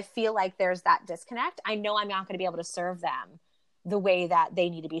so if I feel like there's that disconnect, I know I'm not going to be able to serve them the way that they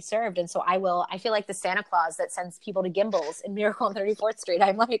need to be served. And so I feel like the Santa Claus that sends people to Gimbals in Miracle on 34th Street.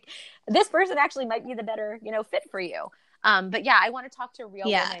 I'm like, this person actually might be the better, fit for you. But yeah, I want to talk to real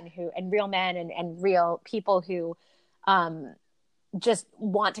women and real men and real people who, just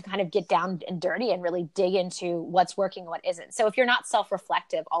want to kind of get down and dirty and really dig into what's working and what isn't. So if you're not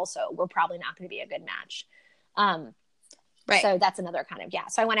self-reflective also, we're probably not going to be a good match. Right. So that's another kind of,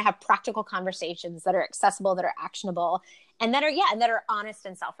 so I want to have practical conversations that are accessible, that are actionable, and that are honest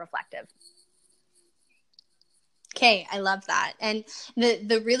and self-reflective. Okay, I love that. And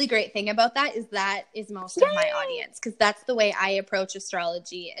the really great thing about that is most of my audience, because that's the way I approach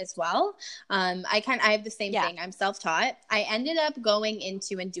astrology as well. I have the same thing. I'm self-taught. I ended up going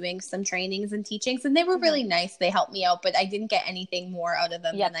into and doing some trainings and teachings, and they were really nice. They helped me out, but I didn't get anything more out of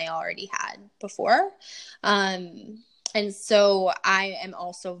them than I already had before. And so I am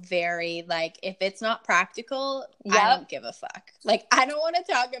also very like, if it's not practical, I don't give a fuck. Like, I don't want to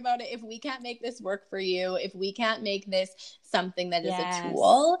talk about it. If we can't make this work for you, if we can't make this something that is a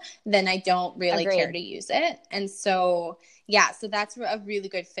tool, then I don't really care to use it. And so, so that's a really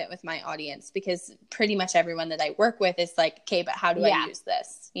good fit with my audience, because pretty much everyone that I work with is like, okay, but how do I use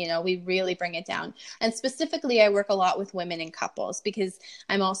this? We really bring it down. And specifically, I work a lot with women and couples, because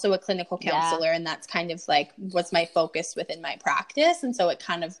I'm also a clinical counselor, and that's kind of like what's my focus within my practice. And so it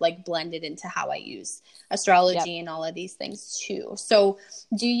kind of like blended into how I use astrology and all of these things too. So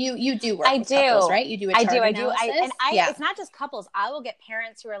you do work with couples, right? You do a chart analysis? It's not just couples. I will get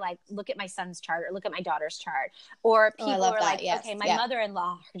parents who are like, look at my son's chart or look at my daughter's chart, or people who are like, okay, my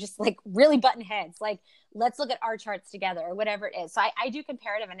mother-in-law are just like really button heads. Like, let's look at our charts together or whatever it is. So I do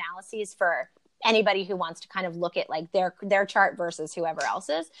comparative analyses for anybody who wants to kind of look at like their chart versus whoever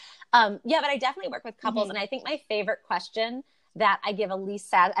else's. But I definitely work with couples. And I think my favorite question that I give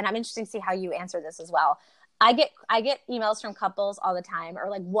Elisa, and I'm interested to see how you answer this as well. I get emails from couples all the time, or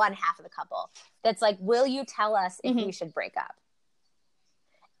like one half of the couple that's like, will you tell us if we should break up?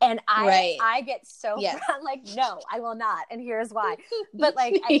 And I get so I'm like, no, I will not. And here's why. But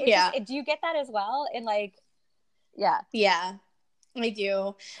like, do you get that as well? And like, Yeah. I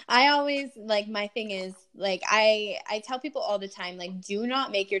do. I always like, my thing is like, I tell people all the time, like, do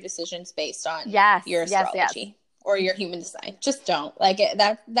not make your decisions based on your astrology or your human design. Just don't. Like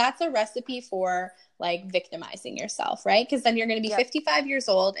that's a recipe for like victimizing yourself, right? Because then you're going to be 55 years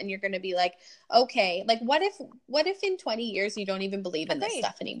old and you're going to be like, okay, like what if in 20 years you don't even believe in this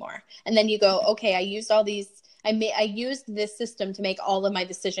stuff anymore? And then you go, okay, I used this system to make all of my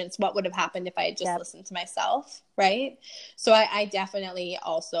decisions. What would have happened if I had just listened to myself, right? So I definitely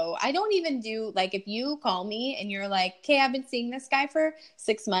also, I don't even do, like, if you call me and you're like, okay, I've been seeing this guy for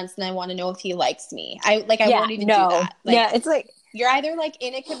 6 months and I want to know if he likes me. I won't even do that. Like, it's like, you're either like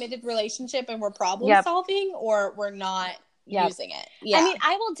in a committed relationship and we're problem solving, or we're not using it. Yeah. I mean,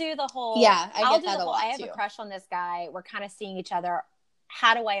 I will do the whole, I get that a lot I have a crush on this guy. We're kind of seeing each other.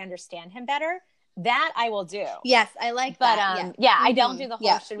 How do I understand him better? That I will do. Yes, I like that. But I don't do the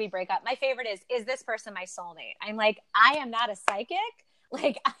whole should we break up. My favorite is this person my soulmate? I'm like, I am not a psychic.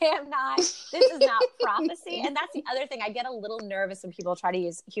 Like, I am not, this is not prophecy. And that's the other thing. I get a little nervous when people try to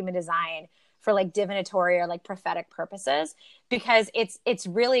use human design for like divinatory or like prophetic purposes, because it's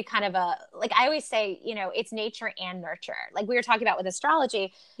really kind of a, like I always say, you know, it's nature and nurture. Like we were talking about with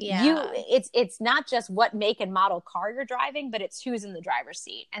astrology, it's not just what make and model car you're driving, but it's who's in the driver's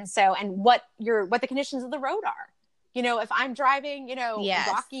seat. And so, and what the conditions of the road are. You know, if I'm driving, you know,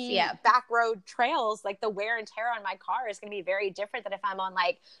 rocky back road trails, like the wear and tear on my car is going to be very different than if I'm on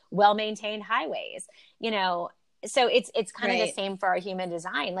like well-maintained highways, you know. So it's kind of the same for our human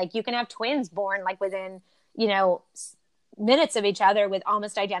design. Like you can have twins born like within, you know, minutes of each other with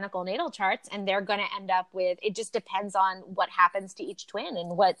almost identical natal charts, and they're going to end up with, it just depends on what happens to each twin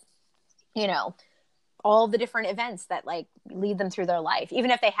and what, you know, all the different events that like lead them through their life,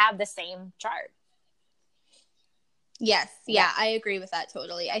 even if they have the same chart. Yes. Yeah, I agree with that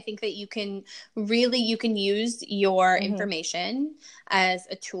totally. I think that you can use your information as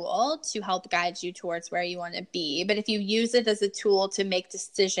a tool to help guide you towards where you want to be. But if you use it as a tool to make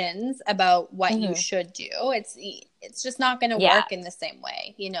decisions about what you should do, it's just not going to work in the same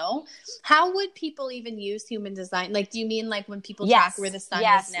way, you know? How would people even use human design? Like, do you mean like when people track where the sun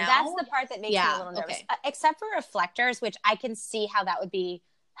is now? That's the part that makes me a little nervous. Okay. Except for reflectors, which I can see how that would be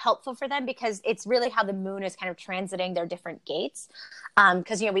helpful for them, because it's really how the moon is kind of transiting their different gates.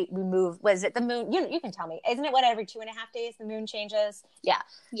 Because, you know, we move, was it the moon? You can tell me, isn't it what, every 2.5 days the moon changes? Yeah.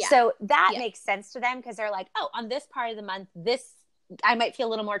 So that makes sense to them, because they're like, oh, on this part of the month, I might feel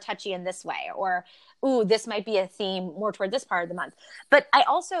a little more touchy in this way, or, ooh, this might be a theme more toward this part of the month. But I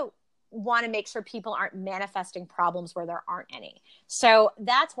also want to make sure people aren't manifesting problems where there aren't any. So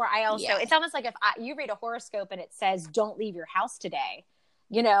that's where I also, it's almost like if you read a horoscope and it says, don't leave your house today,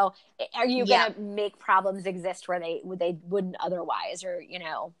 you know, are you going to make problems exist where they wouldn't otherwise? Or, you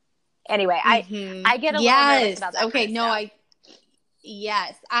know, anyway, I get a little nervous about that. Okay. No,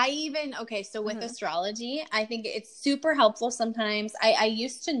 so with astrology, I think it's super helpful sometimes. I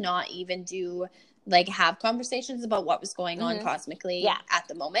used to not even have conversations about what was going on cosmically at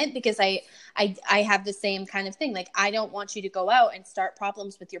the moment, because I have the same kind of thing. Like, I don't want you to go out and start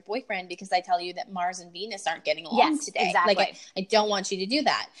problems with your boyfriend because I tell you that Mars and Venus aren't getting along today. Exactly. Like, I don't want you to do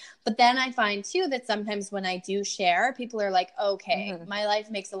that. But then I find too that sometimes when I do share, people are like, okay, my life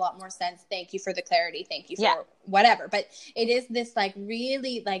makes a lot more sense. Thank you for the clarity. Thank you for whatever. But it is this like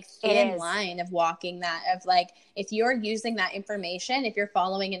really like thin line of walking that, of like, if you're using that information, if you're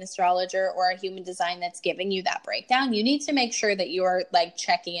following an astrologer or a human design that's giving you that breakdown, you need to make sure that you're like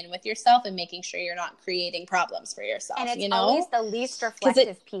checking in with yourself and making sure you're not creating problems for yourself. And it's you know? always the least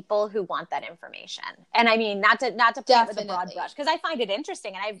reflective people who want that information. And I mean, not to paint with a broad brush, because I find it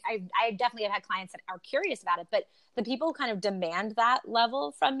interesting, and I definitely have had clients that are curious about it, but the people who kind of demand that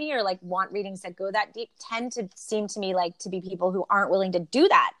level from me, or like want readings that go that deep, tend to seem to me like to be people who aren't willing to do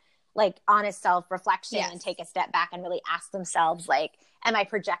that, like honest self-reflection and take a step back and really ask themselves, like, am I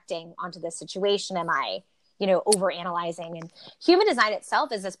projecting onto this situation? Am I, you know, overanalyzing? And human design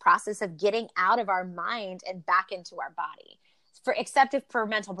itself is this process of getting out of our mind and back into our body. Except for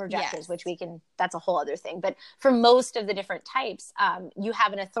mental projectors, which that's a whole other thing. But for most of the different types, you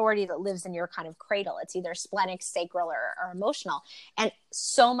have an authority that lives in your kind of cradle. It's either splenic, sacral, or emotional. And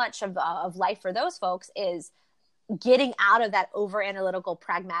so much of life for those folks is getting out of that over-analytical,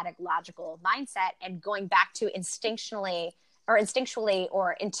 pragmatic, logical mindset and going back to instinctually or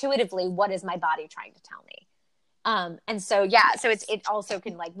intuitively, what is my body trying to tell me? And so, so it also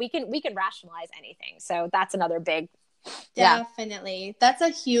can, like, we can rationalize anything. So that's another big. Definitely. That's a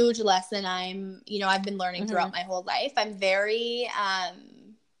huge lesson I've been learning throughout my whole life. I'm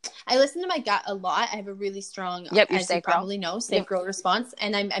I listen to my gut a lot. I have a really strong, as you probably know, sacral response,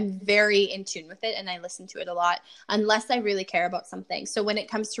 and I'm very in tune with it, and I listen to it a lot unless I really care about something. So when it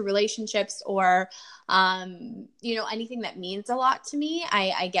comes to relationships or, you know, anything that means a lot to me,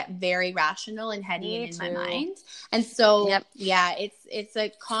 I get very rational and heady and in my mind. And so, yeah, it's a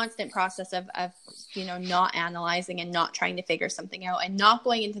constant process of, you know, not analyzing and not trying to figure something out and not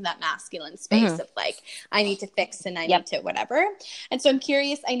going into that masculine space of like, I need to fix and I need to whatever. And so I'm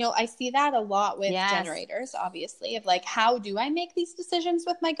curious, I know I see that a lot with generators, obviously, of like, how do I make these decisions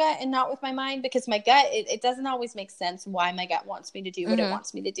with my gut and not with my mind? Because my gut, it doesn't always make sense why my gut wants me to do what it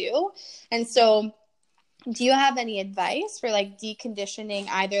wants me to do. And so do you have any advice for like deconditioning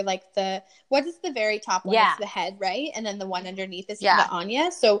either like what is the very top one? It's the head, right? And then the one underneath is the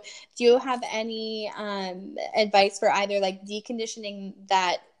Anya. So do you have any advice for either like deconditioning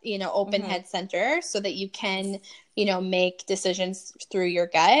that, you know, open head center so that you can, you know, make decisions through your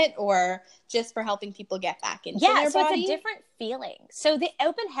gut, or just for helping people get back into their body? It's a different feeling. So the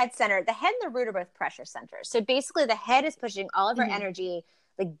open head center, the head and the root are both pressure centers. So basically the head is pushing all of our energy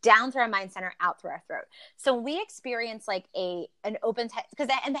like down through our mind center, out through our throat. So when we experience like an open head,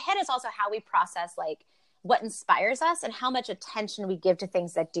 and the head is also how we process like what inspires us and how much attention we give to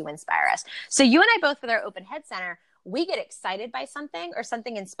things that do inspire us. So you and I both with our open head center, we get excited by something or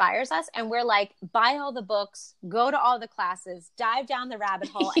something inspires us and we're like, buy all the books, go to all the classes, dive down the rabbit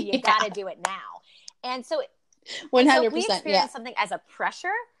hole, and you got to do it now. And so 100%, so if we experience something as a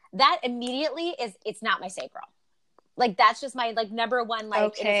pressure, that immediately it's not my sacral. Like, that's just my like number one, like,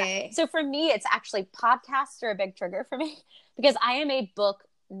 okay. So for me, it's actually podcasts are a big trigger for me because I am a book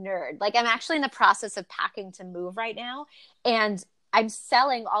nerd. Like, I'm actually in the process of packing to move right now. And I'm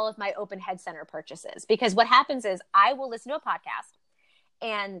selling all of my open head center purchases because what happens is I will listen to a podcast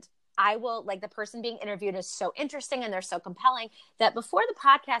and I will, like, the person being interviewed is so interesting and they're so compelling that before the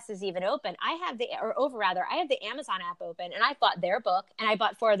podcast is even open, I have the Amazon app open and I bought their book and I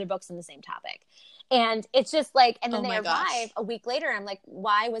bought 4 other books on the same topic. And it's just like, and then they arrive a week later. I'm like,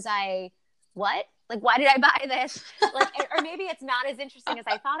 why was I, what? Like, why did I buy this? Like, or maybe it's not as interesting as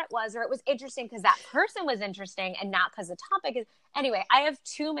I thought it was, or it was interesting because that person was interesting and not because the topic is. Anyway, I have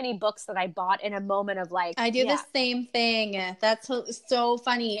too many books that I bought in a moment of like. I do the same thing. That's so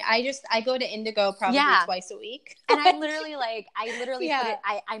funny. I go to Indigo probably twice a week. And I literally put it,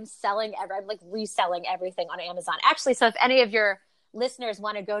 I'm selling, I'm like reselling everything on Amazon. Actually, so if any of your listeners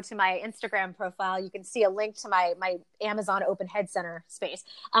want to go to my Instagram profile, you can see a link to my Amazon open head center space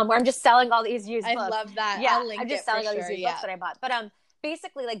where I'm just selling all these used books. I love that. Yeah, I'll link I'm just selling all these used books that I bought. But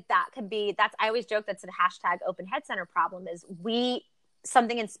basically, like, that could be, I always joke that's a hashtag open head center problem is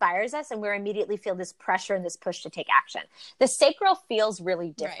something inspires us and we immediately feel this pressure and this push to take action. The sacral feels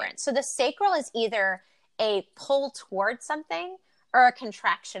really different. Right. So the sacral is either a pull towards something or a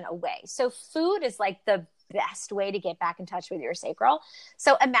contraction away. So food is like the best way to get back in touch with your sacral.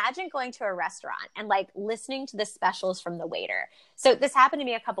 So imagine going to a restaurant and like listening to the specials from the waiter. So this happened to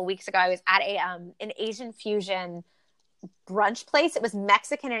me a couple weeks ago. I was at an Asian fusion brunch place. It was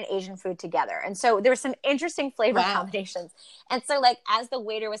Mexican and Asian food together. And so there were some interesting flavor combinations. And so like, as the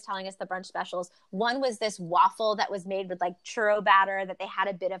waiter was telling us the brunch specials, one was this waffle that was made with like churro batter that they had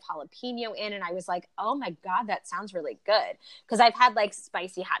a bit of jalapeno in. And I was like, oh my God, that sounds really good. Cause I've had like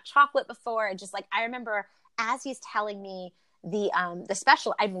spicy hot chocolate before. And just like, I remember as he's telling me the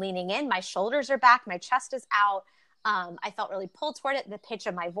special, I'm leaning in, my shoulders are back, my chest is out. I felt really pulled toward it. The pitch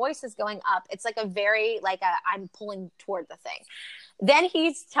of my voice is going up. It's like I'm pulling toward the thing. Then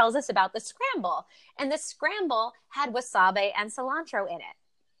he tells us about the scramble, and the scramble had wasabi and cilantro in it.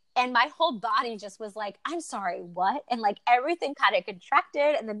 And my whole body just was like, I'm sorry, what? And like everything kind of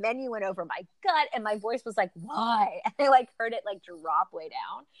contracted and the menu went over my gut and my voice was like, why? And I like heard it like drop way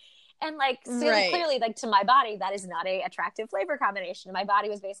down. And like, so clearly, like to my body, that is not a attractive flavor combination. And my body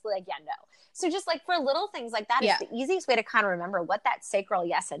was basically like, yeah, no. So just like for little things like that, it's the easiest way to kind of remember what that sacral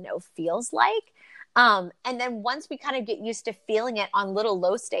yes and no feels like. And then once we kind of get used to feeling it on little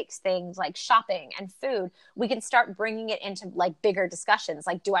low stakes things like shopping and food, we can start bringing it into like bigger discussions.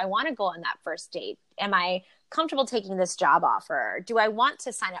 Like, do I want to go on that first date? Am I comfortable taking this job offer? Do I want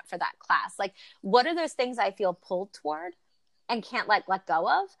to sign up for that class? Like, what are those things I feel pulled toward and can't let go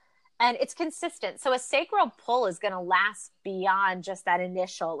of? And it's consistent. So a sacral pull is going to last beyond just that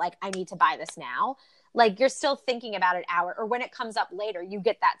initial, like, I need to buy this now. Like, you're still thinking about it hour, or when it comes up later, you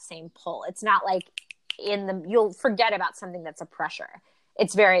get that same pull. It's not like you'll forget about something that's a pressure.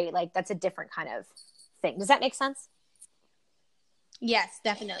 It's very like, that's a different kind of thing. Does that make sense? Yes,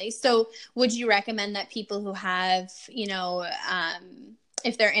 definitely. So would you recommend that people who have,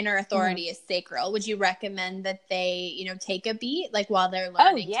 if their inner authority is sacral, would you recommend that they, you know, take a beat, like while they're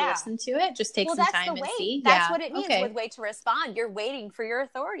learning to listen to it? Just take some time and see. That's what it means with wait to respond. You're waiting for your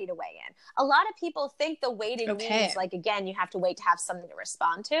authority to weigh in. A lot of people think the waiting means, like, again, you have to wait to have something to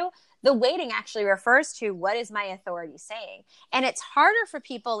respond to. The waiting actually refers to, what is my authority saying? And it's harder for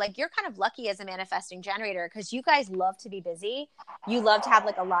people, like, you're kind of lucky as a manifesting generator because you guys love to be busy. You love to have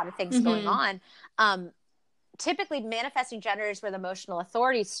like a lot of things going on. Typically manifesting generators with emotional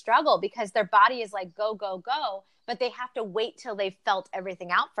authority struggle because their body is like, go, go, go, but they have to wait till they've felt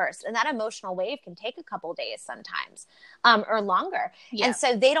everything out first. And that emotional wave can take a couple days sometimes, or longer. Yeah. And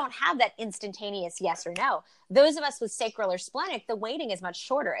so they don't have that instantaneous yes or no. Those of us with sacral or splenic, the waiting is much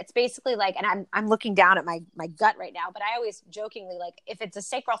shorter. It's basically like, and I'm looking down at my gut right now, but I always jokingly, like, if it's a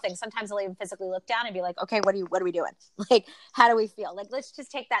sacral thing, sometimes I'll even physically look down and be like, okay, what are we doing? Like, how do we feel? Like, let's just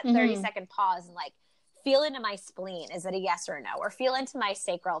take that 30-second pause and like, feel into my spleen. Is it a yes or a no? Or feel into my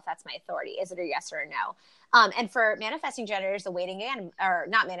sacral if that's my authority. Is it a yes or a no? And for manifesting generators, the waiting or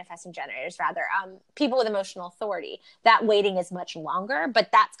not manifesting generators, rather, people with emotional authority, that waiting is much longer, but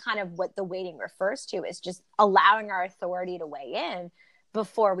that's kind of what the waiting refers to, is just allowing our authority to weigh in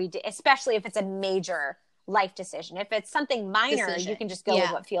before we do, especially if it's a major life decision. If it's something minor, you can just go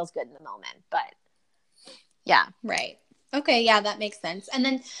with what feels good in the moment. But yeah. Right. Okay, yeah, that makes sense. And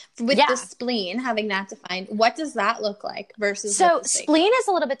then with the spleen, having that defined, what does that look like versus? So spleen is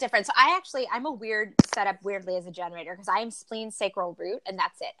a little bit different. So I'm a weird setup weirdly as a generator because I am spleen, sacral, root, and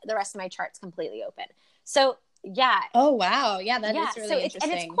that's it. The rest of my chart's completely open. So yeah. Oh, wow. Yeah, that is really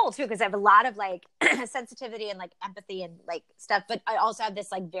interesting. And it's cool too, because I have a lot of like sensitivity and like empathy and like stuff, but I also have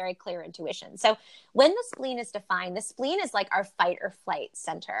this like very clear intuition. So when the spleen is defined, the spleen is like our fight or flight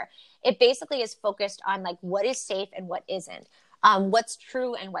center. It basically is focused on like what is safe and what isn't, what's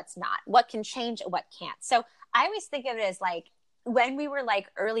true and what's not, what can change and what can't. So I always think of it as like when we were like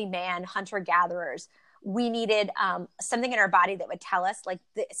early man hunter-gatherers, we needed something in our body that would tell us like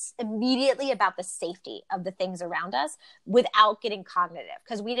this immediately about the safety of the things around us without getting cognitive,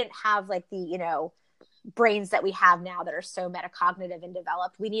 because we didn't have like the, you know, brains that we have now that are so metacognitive and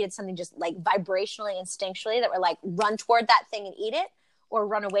developed. We needed something just like vibrationally, instinctually that were like run toward that thing and eat it, or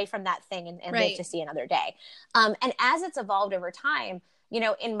run away from that thing and live to see another day. And as it's evolved over time, you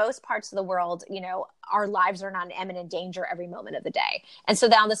know, in most parts of the world, you know, our lives are not in imminent danger every moment of the day. And so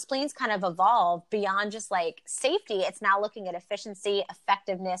now the spleens kind of evolved beyond just like safety. It's now looking at efficiency,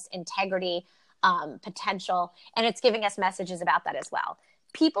 effectiveness, integrity, potential, and it's giving us messages about that as well.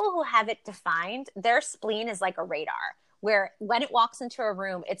 People who have it defined, their spleen is like a radar, where when it walks into a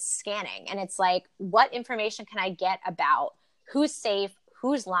room, it's scanning and it's like, what information can I get about who's safe,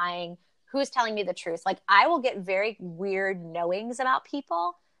 who's lying, who's telling me the truth? Like, I will get very weird knowings about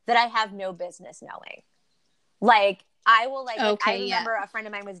people that I have no business knowing. Like, I will like, I remember a friend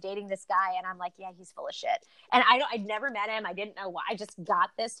of mine was dating this guy and I'm like, yeah, he's full of shit. And I'd never met him. I didn't know why. I just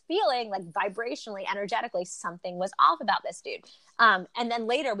got this feeling like vibrationally, energetically, something was off about this dude. And then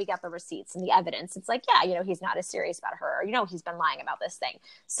later we got the receipts and the evidence. It's like, yeah, you know, he's not as serious about her, or, you know, he's been lying about this thing.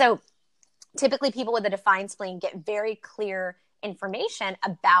 So typically people with a defined spleen get very clear information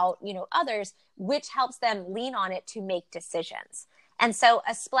about, you know, others, which helps them lean on it to make decisions. And so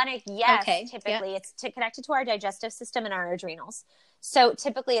a splenic, typically it's connected to our digestive system and our adrenals. So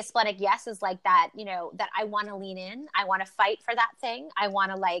typically a splenic yes is like that, you know, that I want to lean in. I want to fight for that thing. I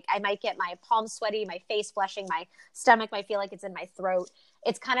want to like, I might get my palms sweaty, my face flushing, my stomach might feel like it's in my throat.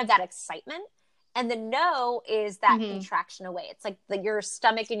 It's kind of that excitement. And the no is that contraction away. It's like your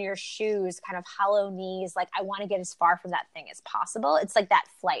stomach in your shoes, kind of hollow knees. Like, I want to get as far from that thing as possible. It's like that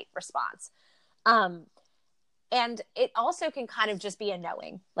flight response. And it also can kind of just be a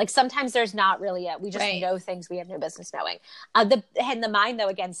knowing. Like sometimes there's not really we just know things we have no business knowing. The mind, though,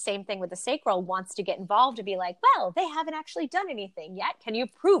 again, same thing with the sacral, wants to get involved to be like, well, they haven't actually done anything yet. Can you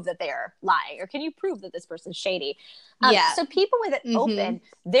prove that they're lying? Or can you prove that this person's shady? So people with it open,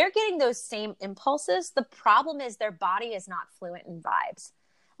 they're getting those same impulses. The problem is their body is not fluent in vibes.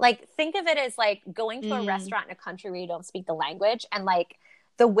 Like, think of it as like going to a restaurant in a country where you don't speak the language, and like,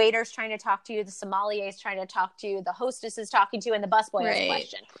 the waiter's trying to talk to you, the sommelier is trying to talk to you, the hostess is talking to you, and the busboy has a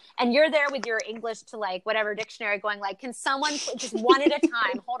question. And you're there with your English to like whatever dictionary going like, can someone just one at a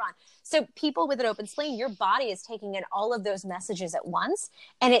time, hold on. So people with an open spleen, your body is taking in all of those messages at once,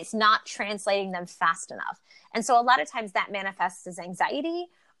 and it's not translating them fast enough. And so a lot of times that manifests as anxiety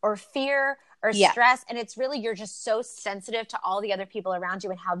or fear or stress. And it's really, you're just so sensitive to all the other people around you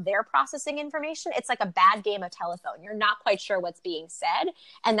and how they're processing information. It's like a bad game of telephone. You're not quite sure what's being said,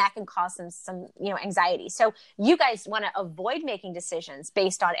 and that can cause some anxiety. So you guys want to avoid making decisions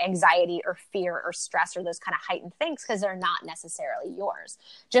based on anxiety or fear or stress or those kind of heightened things, because they're not necessarily yours.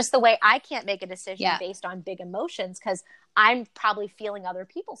 Just the way I can't make a decision based on big emotions, because I'm probably feeling other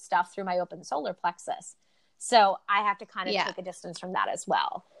people's stuff through my open solar plexus. So I have to kind of take a distance from that as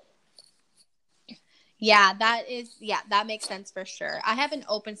well. Yeah, that makes sense for sure. I have an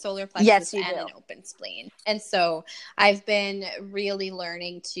open solar plexus and an open spleen. And so I've been really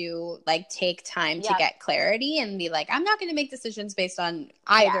learning to like take time to get clarity and be like, I'm not going to make decisions based on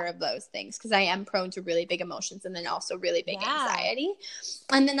either of those things, because I am prone to really big emotions and then also really big anxiety.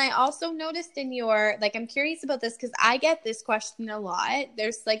 And then I also noticed in your, like, I'm curious about this because I get this question a lot.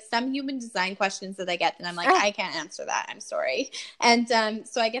 There's like some human design questions that I get and I'm like, I can't answer that. I'm sorry. And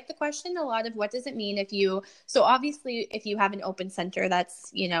so I get the question a lot of, what does it mean if so obviously if you have an open center,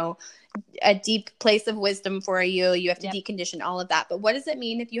 that's, a deep place of wisdom for you. You have to decondition all of that. But what does it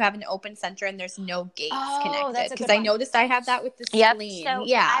mean if you have an open center and there's no gates connected? Because I noticed I have that with the spleen. So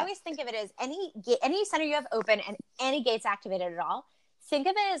I always think of it as any center you have open and any gates activated at all. Think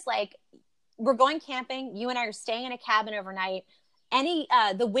of it as like, we're going camping. You and I are staying in a cabin overnight.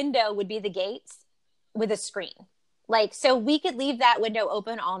 The window would be the gates with a screen. Like, so we could leave that window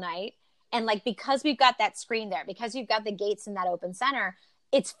open all night. And like, because we've got that screen there, because you've got the gates in that open center,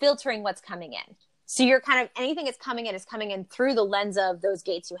 it's filtering what's coming in. So you're kind of, anything that's coming in is coming in through the lens of those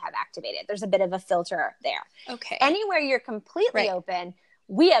gates you have activated. There's a bit of a filter there. Okay. Anywhere you're completely open,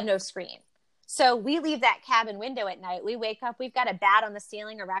 we have no screen. So we leave that cabin window at night. We wake up, we've got a bat on the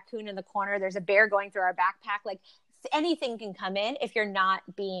ceiling, a raccoon in the corner. There's a bear going through our backpack. Like, anything can come in if you're not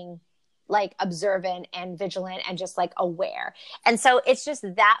being like observant and vigilant and just like aware. And so it's just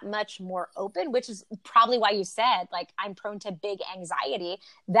that much more open, which is probably why you said like, I'm prone to big anxiety.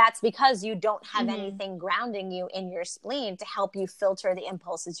 That's because you don't have anything grounding you in your spleen to help you filter the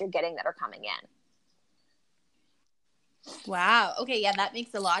impulses you're getting that are coming in. Wow. Okay. Yeah, that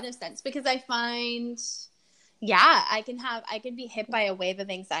makes a lot of sense, because I find, I can be hit by a wave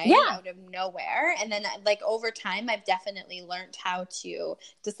of anxiety out of nowhere. And then like over time, I've definitely learned how to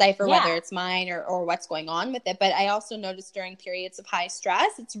decipher whether it's mine or what's going on with it. But I also noticed during periods of high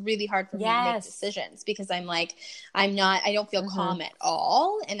stress, it's really hard for me to make decisions, because I'm like, I don't feel calm at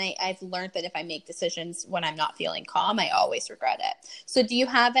all. And I've learned that if I make decisions when I'm not feeling calm, I always regret it. So do you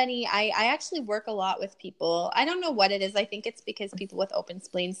have any, I actually work a lot with people. I don't know what it is. I think it's because people with open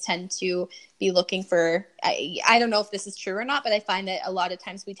spleens tend to be looking for, I don't know if this is true or not, but I find that a lot of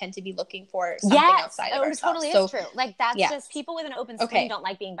times we tend to be looking for something outside of ourselves. It totally is true. Like, that's just, people with an open spleen don't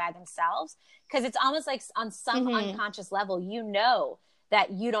like being by themselves, because it's almost like on some unconscious level,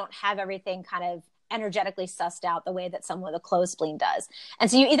 that you don't have everything kind of energetically sussed out the way that someone with a closed spleen does. And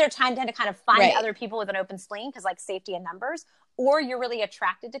so you either tend to kind of find other people with an open spleen because like safety in numbers, or you're really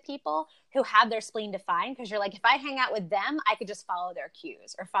attracted to people who have their spleen defined, because you're like, if I hang out with them, I could just follow their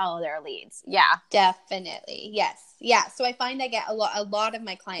cues or follow their leads. Yeah, definitely. Yes. Yeah. So I find I get a lot of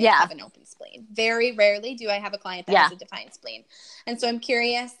my clients have an open spleen. Very rarely do I have a client that has a defined spleen. And so I'm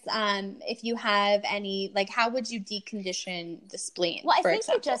curious if you have any, like, how would you decondition the spleen? Well, I think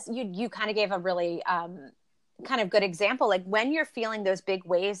you kind of gave a really kind of good example. Like, when you're feeling those big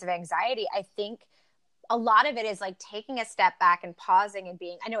waves of anxiety, I think a lot of it is like taking a step back and pausing and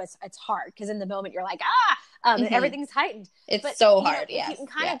being, I know it's hard because in the moment you're like, everything's heightened. It's so hard. If you can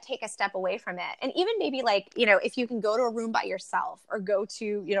kind of take a step away from it, and even maybe like, if you can go to a room by yourself, or go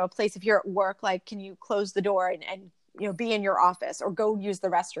to, a place, if you're at work, like, can you close the door and be in your office, or go use the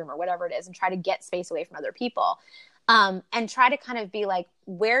restroom or whatever it is, and try to get space away from other people. And try to kind of be like,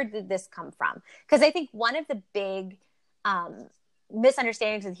 where did this come from? Because I think one of the big,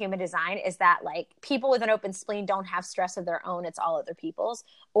 misunderstandings with human design is that like people with an open spleen don't have stress of their own, it's all other people's,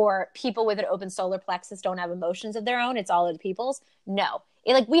 or people with an open solar plexus don't have emotions of their own, it's all other people's. No,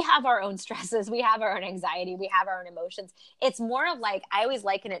 like, we have our own stresses, we have our own anxiety, we have our own emotions. It's more of like, I always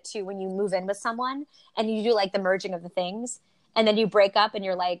liken it to when you move in with someone and you do like the merging of the things, and then you break up and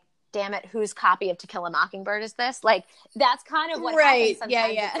you're like, damn it, whose copy of To Kill a Mockingbird is this? Like, that's kind of what happens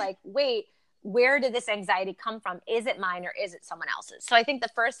sometimes. It's like, wait, where did this anxiety come from? Is it mine or is it someone else's? So I think the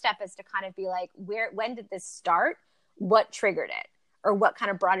first step is to kind of be like, when did this start? What triggered it? Or what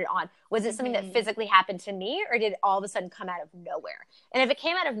kind of brought it on? Was it something that physically happened to me, or did it all of a sudden come out of nowhere? And if it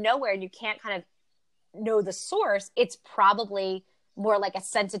came out of nowhere and you can't kind of know the source, it's probably more like a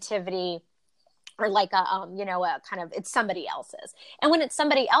sensitivity, or like a kind of, it's somebody else's. And when it's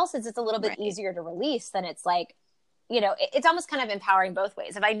somebody else's, it's a little bit easier to release than it's like, it's almost kind of empowering both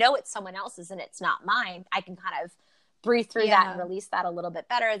ways. If I know it's someone else's and it's not mine, I can kind of breathe through that and release that a little bit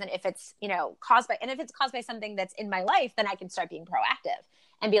better than if it's, if it's caused by something that's in my life, then I can start being proactive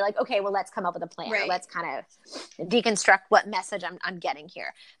and be like, okay, well, let's come up with a plan. Or let's kind of deconstruct what message I'm getting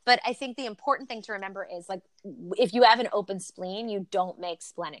here. But I think the important thing to remember is, like, if you have an open spleen, you don't make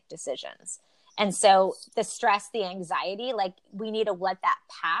splenic decisions. And so the stress, the anxiety, like, we need to let that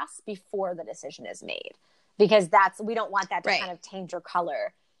pass before the decision is made, because we don't want that to kind of taint or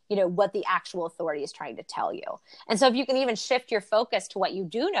color, what the actual authority is trying to tell you. And so if you can even shift your focus to what you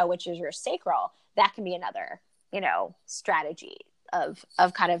do know, which is your sacral, that can be another, strategy of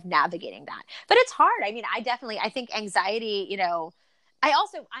kind of navigating that. But it's hard. I mean, I think anxiety,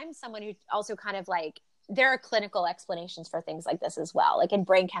 I'm someone who also kind of, like, there are clinical explanations for things like this as well, like in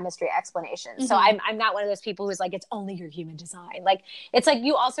brain chemistry explanations. Mm-hmm. So I'm not one of those people who's like, it's only your human design. Like, it's like,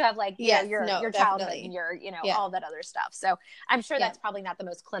 you also have, like, your childhood and your, all that other stuff. So I'm sure that's probably not the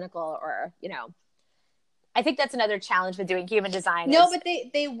most clinical, or, I think that's another challenge with doing human design. But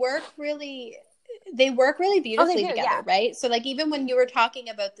they work really beautifully together, right? So, like, even when you were talking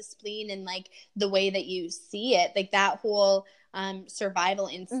about the spleen and, like, the way that you see it, like, that whole survival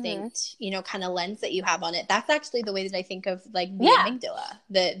instinct, kind of lens that you have on it, that's actually the way that I think of, like, the amygdala,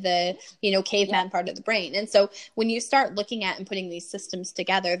 the caveman part of the brain. And so when you start looking at and putting these systems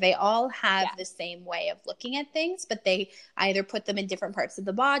together, they all have the same way of looking at things, but they either put them in different parts of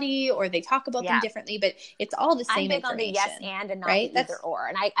the body, or they talk about them differently, but it's all the same information. I'm big on the yes and not the either or.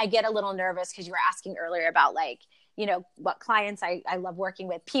 And I get a little nervous because you were asking earlier about, like, what clients I love working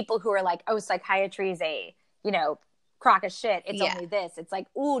with, people who are like, oh, psychiatry is a, crock of shit. It's only this. It's like,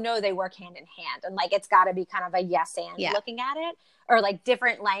 ooh, no, they work hand in hand. And, like, it's got to be kind of a yes and looking at it, or, like,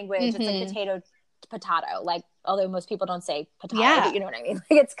 different language. Mm-hmm. It's like potato, like, although most people don't say potato, but you know what I mean?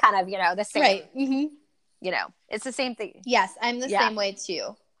 Like, it's kind of, the same, right. Mm-hmm. It's the same thing. Yes. I'm the same way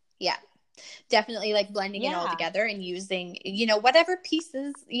too. Yeah. Definitely, like, blending it all together and using, whatever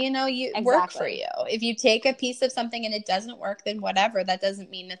pieces, work for you. If you take a piece of something and it doesn't work, then whatever. That doesn't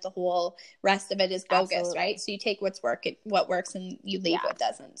mean that the whole rest of it is bogus, right? So you take what works, and you leave what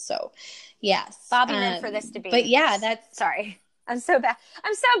doesn't. So, yes. Bobby meant for this to be. But that's... Sorry. I'm so bad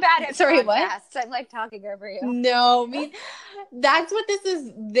at Sorry, podcasts. What? I'm, like, talking over you. No, that's what this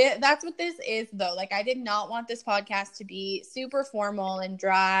is. That's what this is, though. Like, I did not want this podcast to be super formal and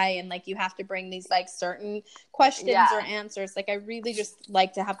dry, and, like, you have to bring these, like, certain questions or answers. Like, I really just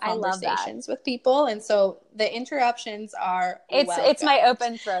like to have conversations with people, and so the interruptions are it's my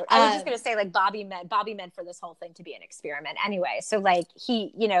open throat. I was just gonna say, like, Bobby meant for this whole thing to be an experiment anyway. So, like,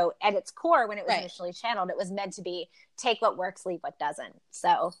 he, at its core, when it was initially channeled, it was meant to be take what works, leave what doesn't.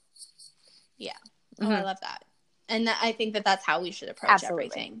 So, yeah. Oh, I love that. And I think that that's how we should approach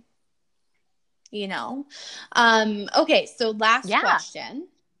everything. Okay. So last question.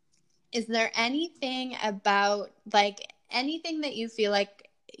 Is there anything about, like, anything that you feel like,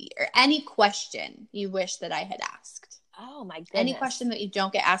 or any question you wish that I had asked? Oh my goodness. Any question that you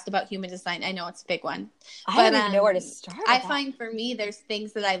don't get asked about human design? I know it's a big one. I don't even know where to start. I find for me, there's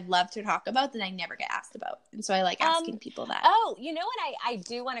things that I love to talk about that I never get asked about. And so I like asking people that. Oh, you know what I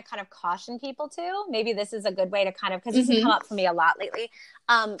do want to kind of caution people to? Maybe this is a good way to kind of, because this has come up for me a lot lately.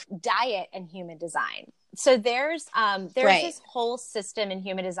 Diet and human design. So there's this whole system in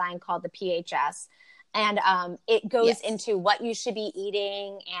human design called the PHS. And it goes into what you should be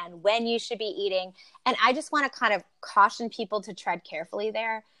eating and when you should be eating. And I just want to kind of caution people to tread carefully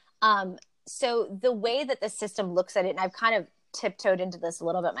there. So the way that the system looks at it, and I've kind of tiptoed into this a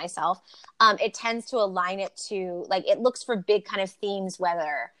little bit myself, it tends to align it to, like, it looks for big kind of themes,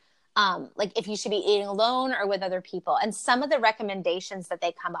 whether like if you should be eating alone or with other people. And some of the recommendations that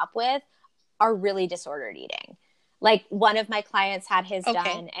they come up with are really disordered eating. Like, one of my clients had his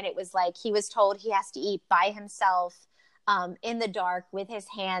done, and it was like, he was told he has to eat by himself in the dark with his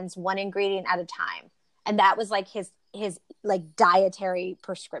hands, one ingredient at a time. And that was like his like dietary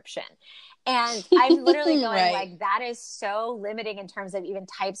prescription. And I'm literally going like, that is so limiting in terms of even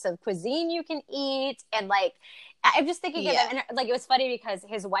types of cuisine you can eat. And, like, I'm just thinking of it. And, like, it was funny because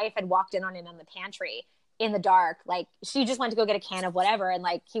his wife had walked in on him in the pantry in the dark. Like, she just went to go get a can of whatever, and,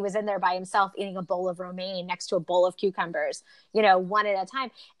 like, he was in there by himself eating a bowl of romaine next to a bowl of cucumbers, one at a time.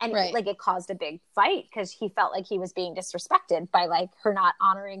 And like, it caused a big fight because he felt like he was being disrespected by, like, her not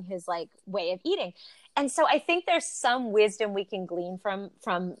honoring his, like, way of eating. And so I think there's some wisdom we can glean from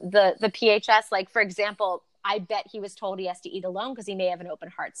the PHS. Like, for example, I bet he was told he has to eat alone because he may have an open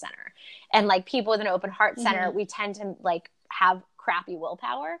heart center. And, like, people with an open heart center, we tend to, like, have crappy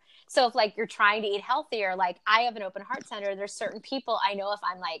willpower. So if, like, you're trying to eat healthier, like, I have an open heart center, there's certain people I know, if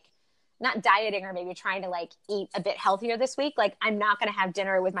I'm, like, not dieting or maybe trying to like eat a bit healthier this week, like I'm not going to have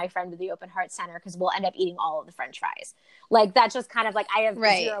dinner with my friend with the open heart center because we'll end up eating all of the French fries. Like that's just kind of like I have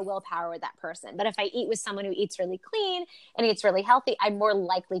zero willpower with that person. But if I eat with someone who eats really clean and eats really healthy, I'm more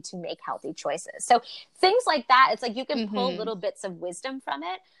likely to make healthy choices. So things like that, it's like you can pull little bits of wisdom from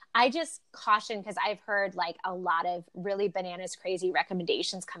it. I just caution because I've heard like a lot of really bananas crazy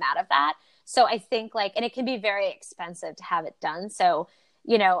recommendations come out of that. So I think like, and it can be very expensive to have it done. So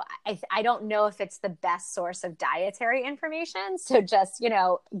you know, I don't know if it's the best source of dietary information. So just, you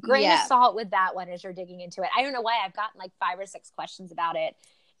know, grain of salt with that one as you're digging into it. I don't know why I've gotten like 5 or 6 questions about it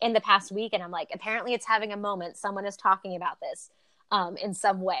in the past week. And I'm like, apparently it's having a moment. Someone is talking about this in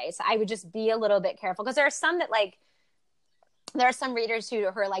some way. So I would just be a little bit careful because there are some that like, there are some readers who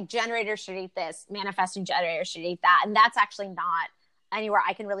are like generators should eat this, manifesting generators should eat that. And that's actually not anywhere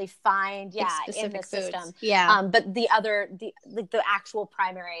I can really find, in the system. Yeah. But the other, the actual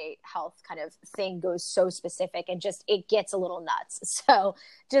primary health kind of thing goes so specific and just, it gets a little nuts. So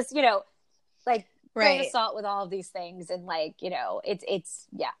just, you know, like grain of salt with all of these things. And like, you know, it's,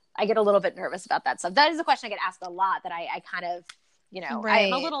 I get a little bit nervous about that stuff. That is a question I get asked a lot that I kind of, you know,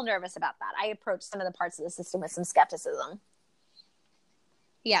 I'm a little nervous about that. I approach some of the parts of the system with some skepticism.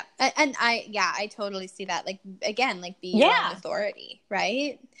 Yeah. And I totally see that. Like, again, like be your own authority,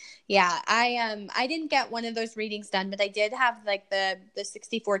 right? Yeah. I didn't get one of those readings done, but I did have like the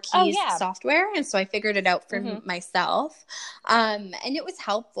 64 keys software. And so I figured it out for myself. And it was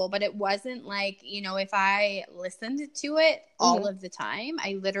helpful, but it wasn't like, you know, if I listened to it all of the time,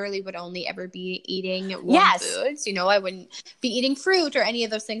 I literally would only ever be eating warm foods. You know, I wouldn't be eating fruit or any of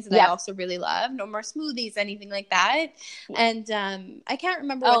those things that I also really love. No more smoothies, anything like that. And I can't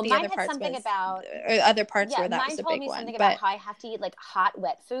remember what the other parts was. About, or other parts where that was a big one. Mine told me something about how I have to eat like hot,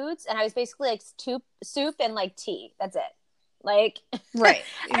 wet foods. And I was basically like soup and like tea. That's it. Like, right.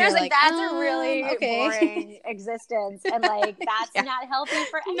 And I was like, that's a really boring existence. And like, that's not healthy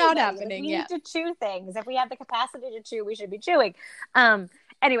for anybody. Not happening. Like, we need to chew things. If we have the capacity to chew, we should be chewing.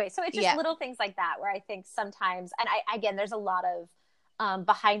 Anyway, so it's just little things like that where I think sometimes, and again, there's a lot of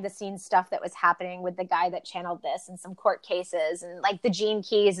behind the scenes stuff that was happening with the guy that channeled this and some court cases and like the gene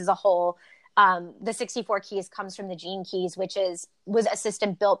keys as a whole. The 64 keys comes from the gene keys, which was a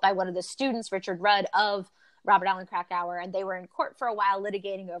system built by one of the students, Richard Rudd, of Robert Allen Krakauer, and they were in court for a while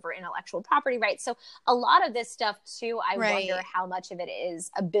litigating over intellectual property rights. So a lot of this stuff too, I wonder how much of it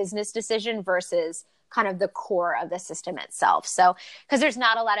is a business decision versus kind of the core of the system itself. So, because there's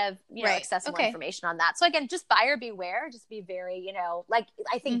not a lot of, you know, accessible information on that. So again, just buyer beware, just be very, you know, like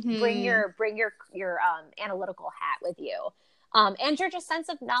I think bring your analytical hat with you. And your just sense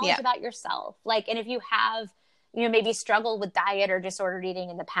of knowledge about yourself. Like, and if you have, you know, maybe struggled with diet or disordered eating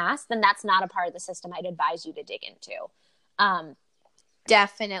in the past, then that's not a part of the system I'd advise you to dig into.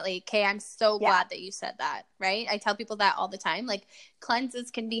 Definitely. Okay, I'm so glad that you said that, right? I tell people that all the time. Like, cleanses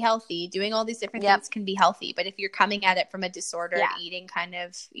can be healthy. Doing all these different things can be healthy. But if you're coming at it from a disordered eating kind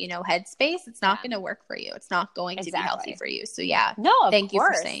of, you know, headspace, it's not going to work for you. It's not going to be healthy for you. So, thank you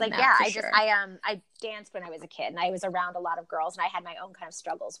for saying like, that. I danced when I was a kid, and I was around a lot of girls, and I had my own kind of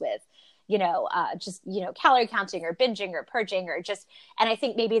struggles with, you know, just, you know, calorie counting or binging or purging or just, and I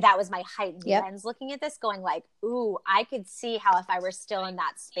think maybe that was my heightened lens looking at this going like, ooh, I could see how if I were still in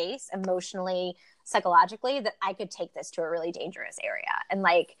that space emotionally, psychologically, that I could take this to a really dangerous area. And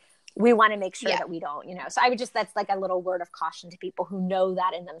like, we want to make sure that we don't, you know, so I would just, that's like a little word of caution to people who know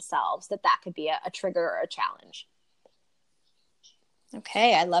that in themselves, that could be a trigger or a challenge.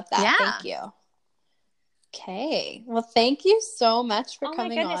 Okay. I love that. Yeah. Thank you. Okay. Well, thank you so much for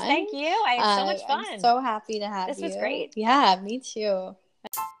coming on. Thank you. I had so much fun. I'm so happy to have you. This was great. Yeah, me too.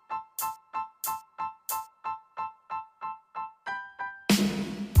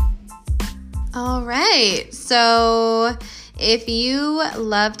 All right. So if you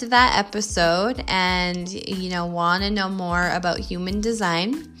loved that episode and, you know, want to know more about human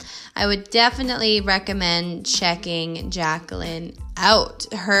design, I would definitely recommend checking Jaclyn out.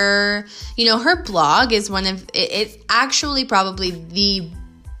 Her blog is it's actually probably the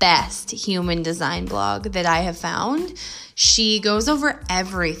best human design blog that I have found. She goes over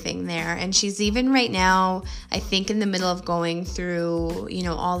everything there, and she's even right now, I think, in the middle of going through, you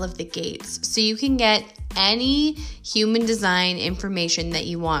know, all of the gates. So you can get any human design information that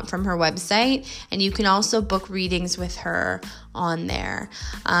you want from her website, and you can also book readings with her on there.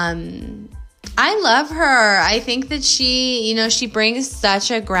 I love her. I think that she brings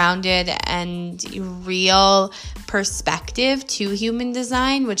such a grounded and real perspective to human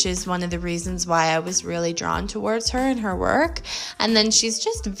design, which is one of the reasons why I was really drawn towards her and her work. And then she's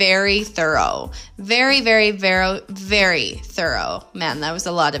just very thorough. Very, very, very, very thorough. Man, that was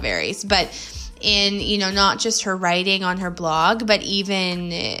a lot of varies. But in, you know, not just her writing on her blog, but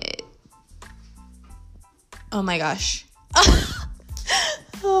even, oh my gosh.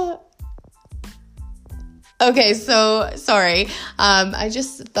 Okay, so sorry. I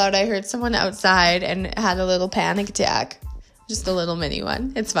just thought I heard someone outside and had a little panic attack. Just a little mini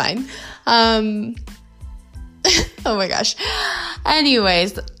one. It's fine. Oh my gosh.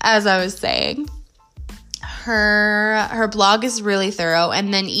 Anyways, as I was saying, her blog is really thorough,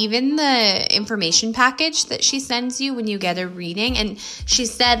 and then even the information package that she sends you when you get a reading, and she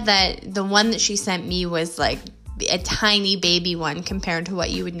said that the one that she sent me was like a tiny baby one compared to what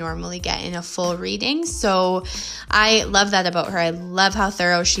you would normally get in a full reading. So I love that about her. I love how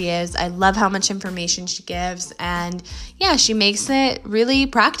thorough she is. I love how much information she gives, and yeah, she makes it really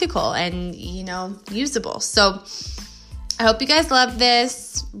practical and, you know, usable. So I hope you guys love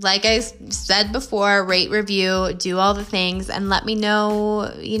this. Like I said before, rate, review, do all the things, and let me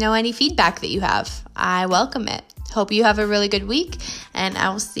know, you know, any feedback that you have. I welcome it. Hope you have a really good week, and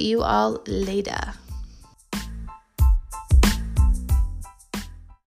I will see you all later.